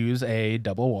would use a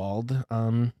double-walled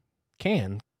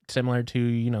can, similar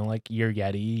to like your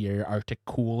Yeti, your Arctic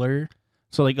cooler.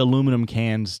 So like aluminum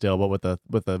cans still, but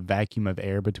with a vacuum of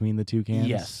air between the two cans?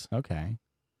 Yes. Okay.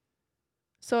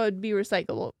 So it'd be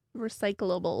recyclable.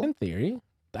 In theory,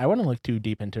 I wouldn't look too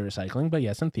deep into recycling, but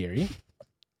yes, in theory.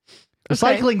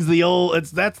 Recycling's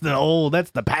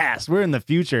that's the past. We're in the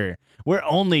future. We're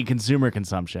only consumer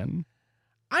consumption.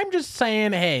 I'm just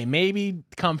saying, hey, maybe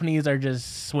companies are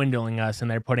just swindling us and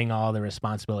they're putting all the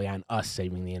responsibility on us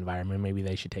saving the environment. Maybe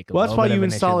they should take a Well, that's little why bit you of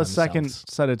install a initiative second themselves.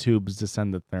 set of tubes to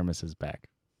send the thermoses back.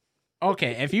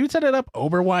 Okay, if you set it up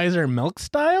Oberweiser milk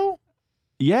style,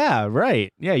 Yeah,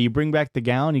 right. Yeah, you bring back the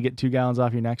gallon, you get 2 gallons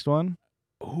off your next one.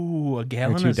 ooh, a Or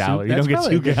gallon $2. of soup. You That's don't get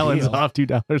probably a 2 good gallons deal. off,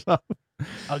 $2 off.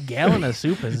 A gallon of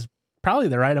soup is probably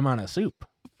the right amount of soup.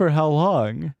 For how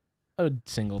long? A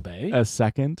single day. A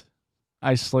second?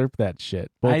 I slurp that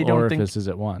shit. Both I don't think- orifices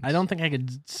at once. I don't think I could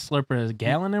slurp a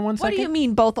gallon in 1 What second. do you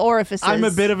mean both orifices? I'm a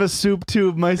bit of a soup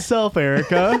tube myself,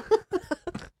 Erica.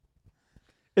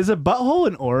 Is a butthole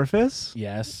an orifice?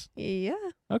 Yes. Yeah.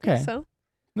 Okay. So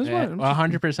This Yeah, one-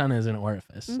 100% is an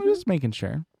orifice. I'm just making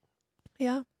sure.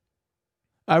 yeah.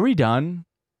 Are we done?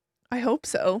 I hope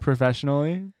so.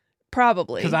 professionally?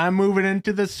 Probably. Because I'm moving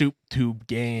into the soup tube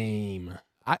game.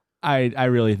 I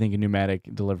really think a pneumatic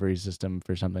delivery system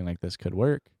for something like this could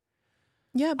work.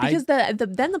 Yeah, because then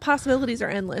the possibilities are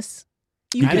endless.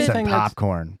 You could Anything send that's-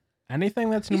 popcorn. Anything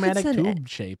that's You could pneumatic send tube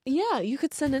shaped. Yeah, you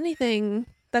could send anything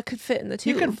that could fit in the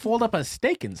tube. You could fold up a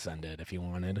steak and send it if you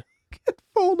wanted.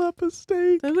 Fold up a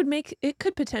steak. It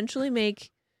could potentially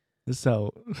make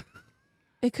So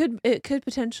it could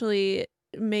potentially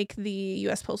make the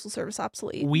U.S. Postal Service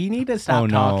obsolete. We need to stop Oh,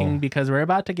 no. talking because we're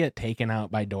about to get taken out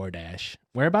by DoorDash.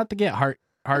 We're about to get heart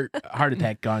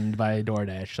attack gunned by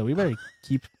DoorDash. So we better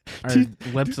keep our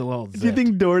lips a little zipped. do you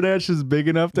think DoorDash is big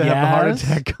enough to have a heart Yes.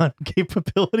 attack gun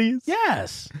capabilities?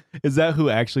 Yes. Is that who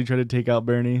actually tried to take out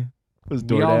Bernie? Was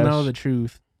DoorDash? We all know the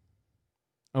truth.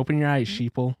 Open your eyes,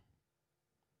 sheeple.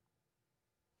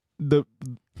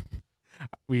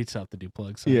 We still have to do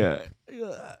plugs. Sorry.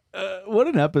 Yeah. What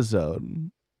an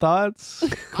episode. Thoughts?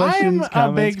 Questions? I'm a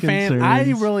comments, big fan. I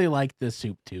concerns? really like this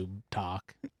soup tube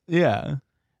talk. Yeah.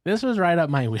 This was right up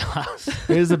my wheelhouse.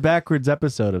 It is a backwards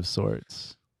episode of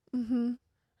sorts. Mm-hmm.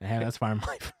 Yeah, that's farm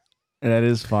life. And that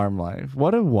is farm life.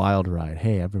 What a wild ride.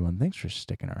 Hey, everyone, thanks for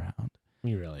sticking around.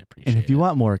 We really appreciate And if you it.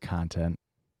 want more content,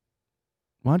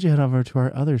 why don't you head over to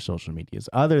our other social medias,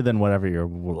 other than whatever you're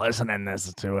listening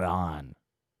this to it on?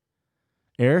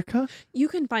 Erica? You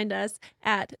can find us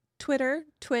at Twitter,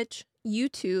 Twitch,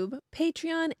 YouTube,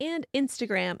 Patreon, and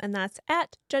Instagram, and that's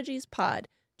at Judgies Pod.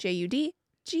 JUDGIES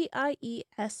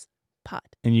Pod.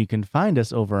 And you can find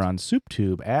us over on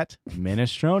SoupTube at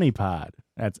Minestrone Pod.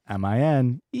 That's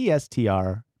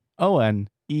MINESTRONEPOD.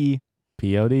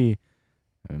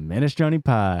 Minestrone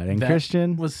Pod. And That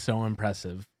Christian? was so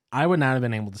impressive. I would not have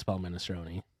been able to spell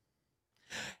minestrone.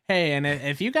 Hey, and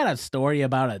if you got a story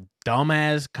about a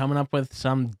dumbass coming up with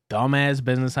some dumbass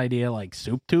business idea like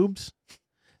soup tubes,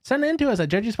 send it in to us at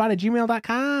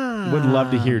judgiespot@gmail.com. Would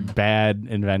love to hear bad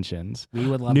inventions. We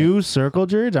would love New it. circle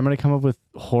jerks? I'm going to come up with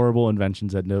horrible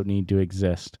inventions that don't need to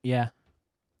exist. Yeah.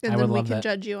 And I then would we love can that.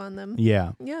 judge you on them.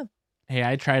 Yeah. Yeah. Hey,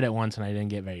 I tried it once and I didn't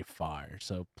get very far.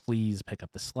 So please pick up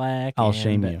the slack. I'll and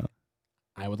shame you.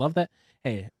 I would love that.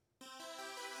 Hey.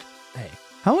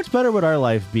 How much better would our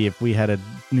life be if we had a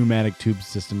pneumatic tube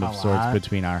system of A sorts lot.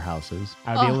 between our houses?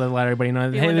 I'd be able to let everybody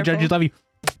know. be Hey, the wonderful. judges love you.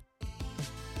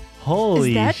 Holy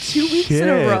Is that 2 weeks in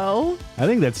a shit. row? I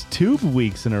think that's 2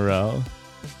 weeks in a row.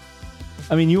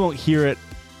 I mean, you won't hear it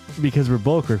because we're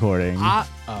bulk recording. Oh,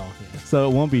 yeah. So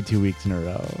it won't be 2 weeks in a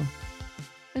row.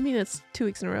 I mean, it's 2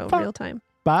 weeks in a row, Fuck. real time.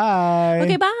 Bye.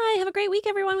 Okay, bye. Have a great week,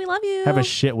 everyone. We love you. Have a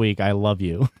shit week. I love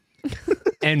you.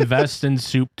 Invest in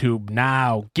soup tube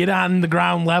now. Get on the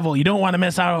ground level. You don't want to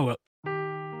miss out.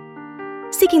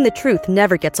 Seeking the truth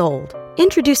never gets old.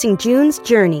 Introducing June's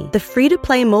Journey, the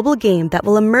free-to-play mobile game that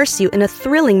will immerse you in a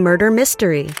thrilling murder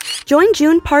mystery. Join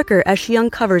June Parker as she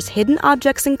uncovers hidden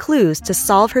objects and clues to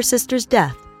solve her sister's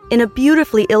death in a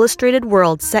beautifully illustrated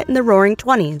world set in the Roaring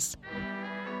 '20s.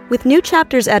 With new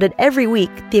chapters added every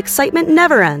week, the excitement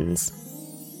never ends.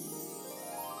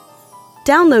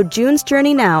 Download June's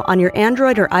Journey now on your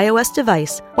Android or iOS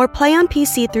device, or play on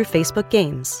PC through Facebook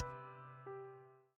Games.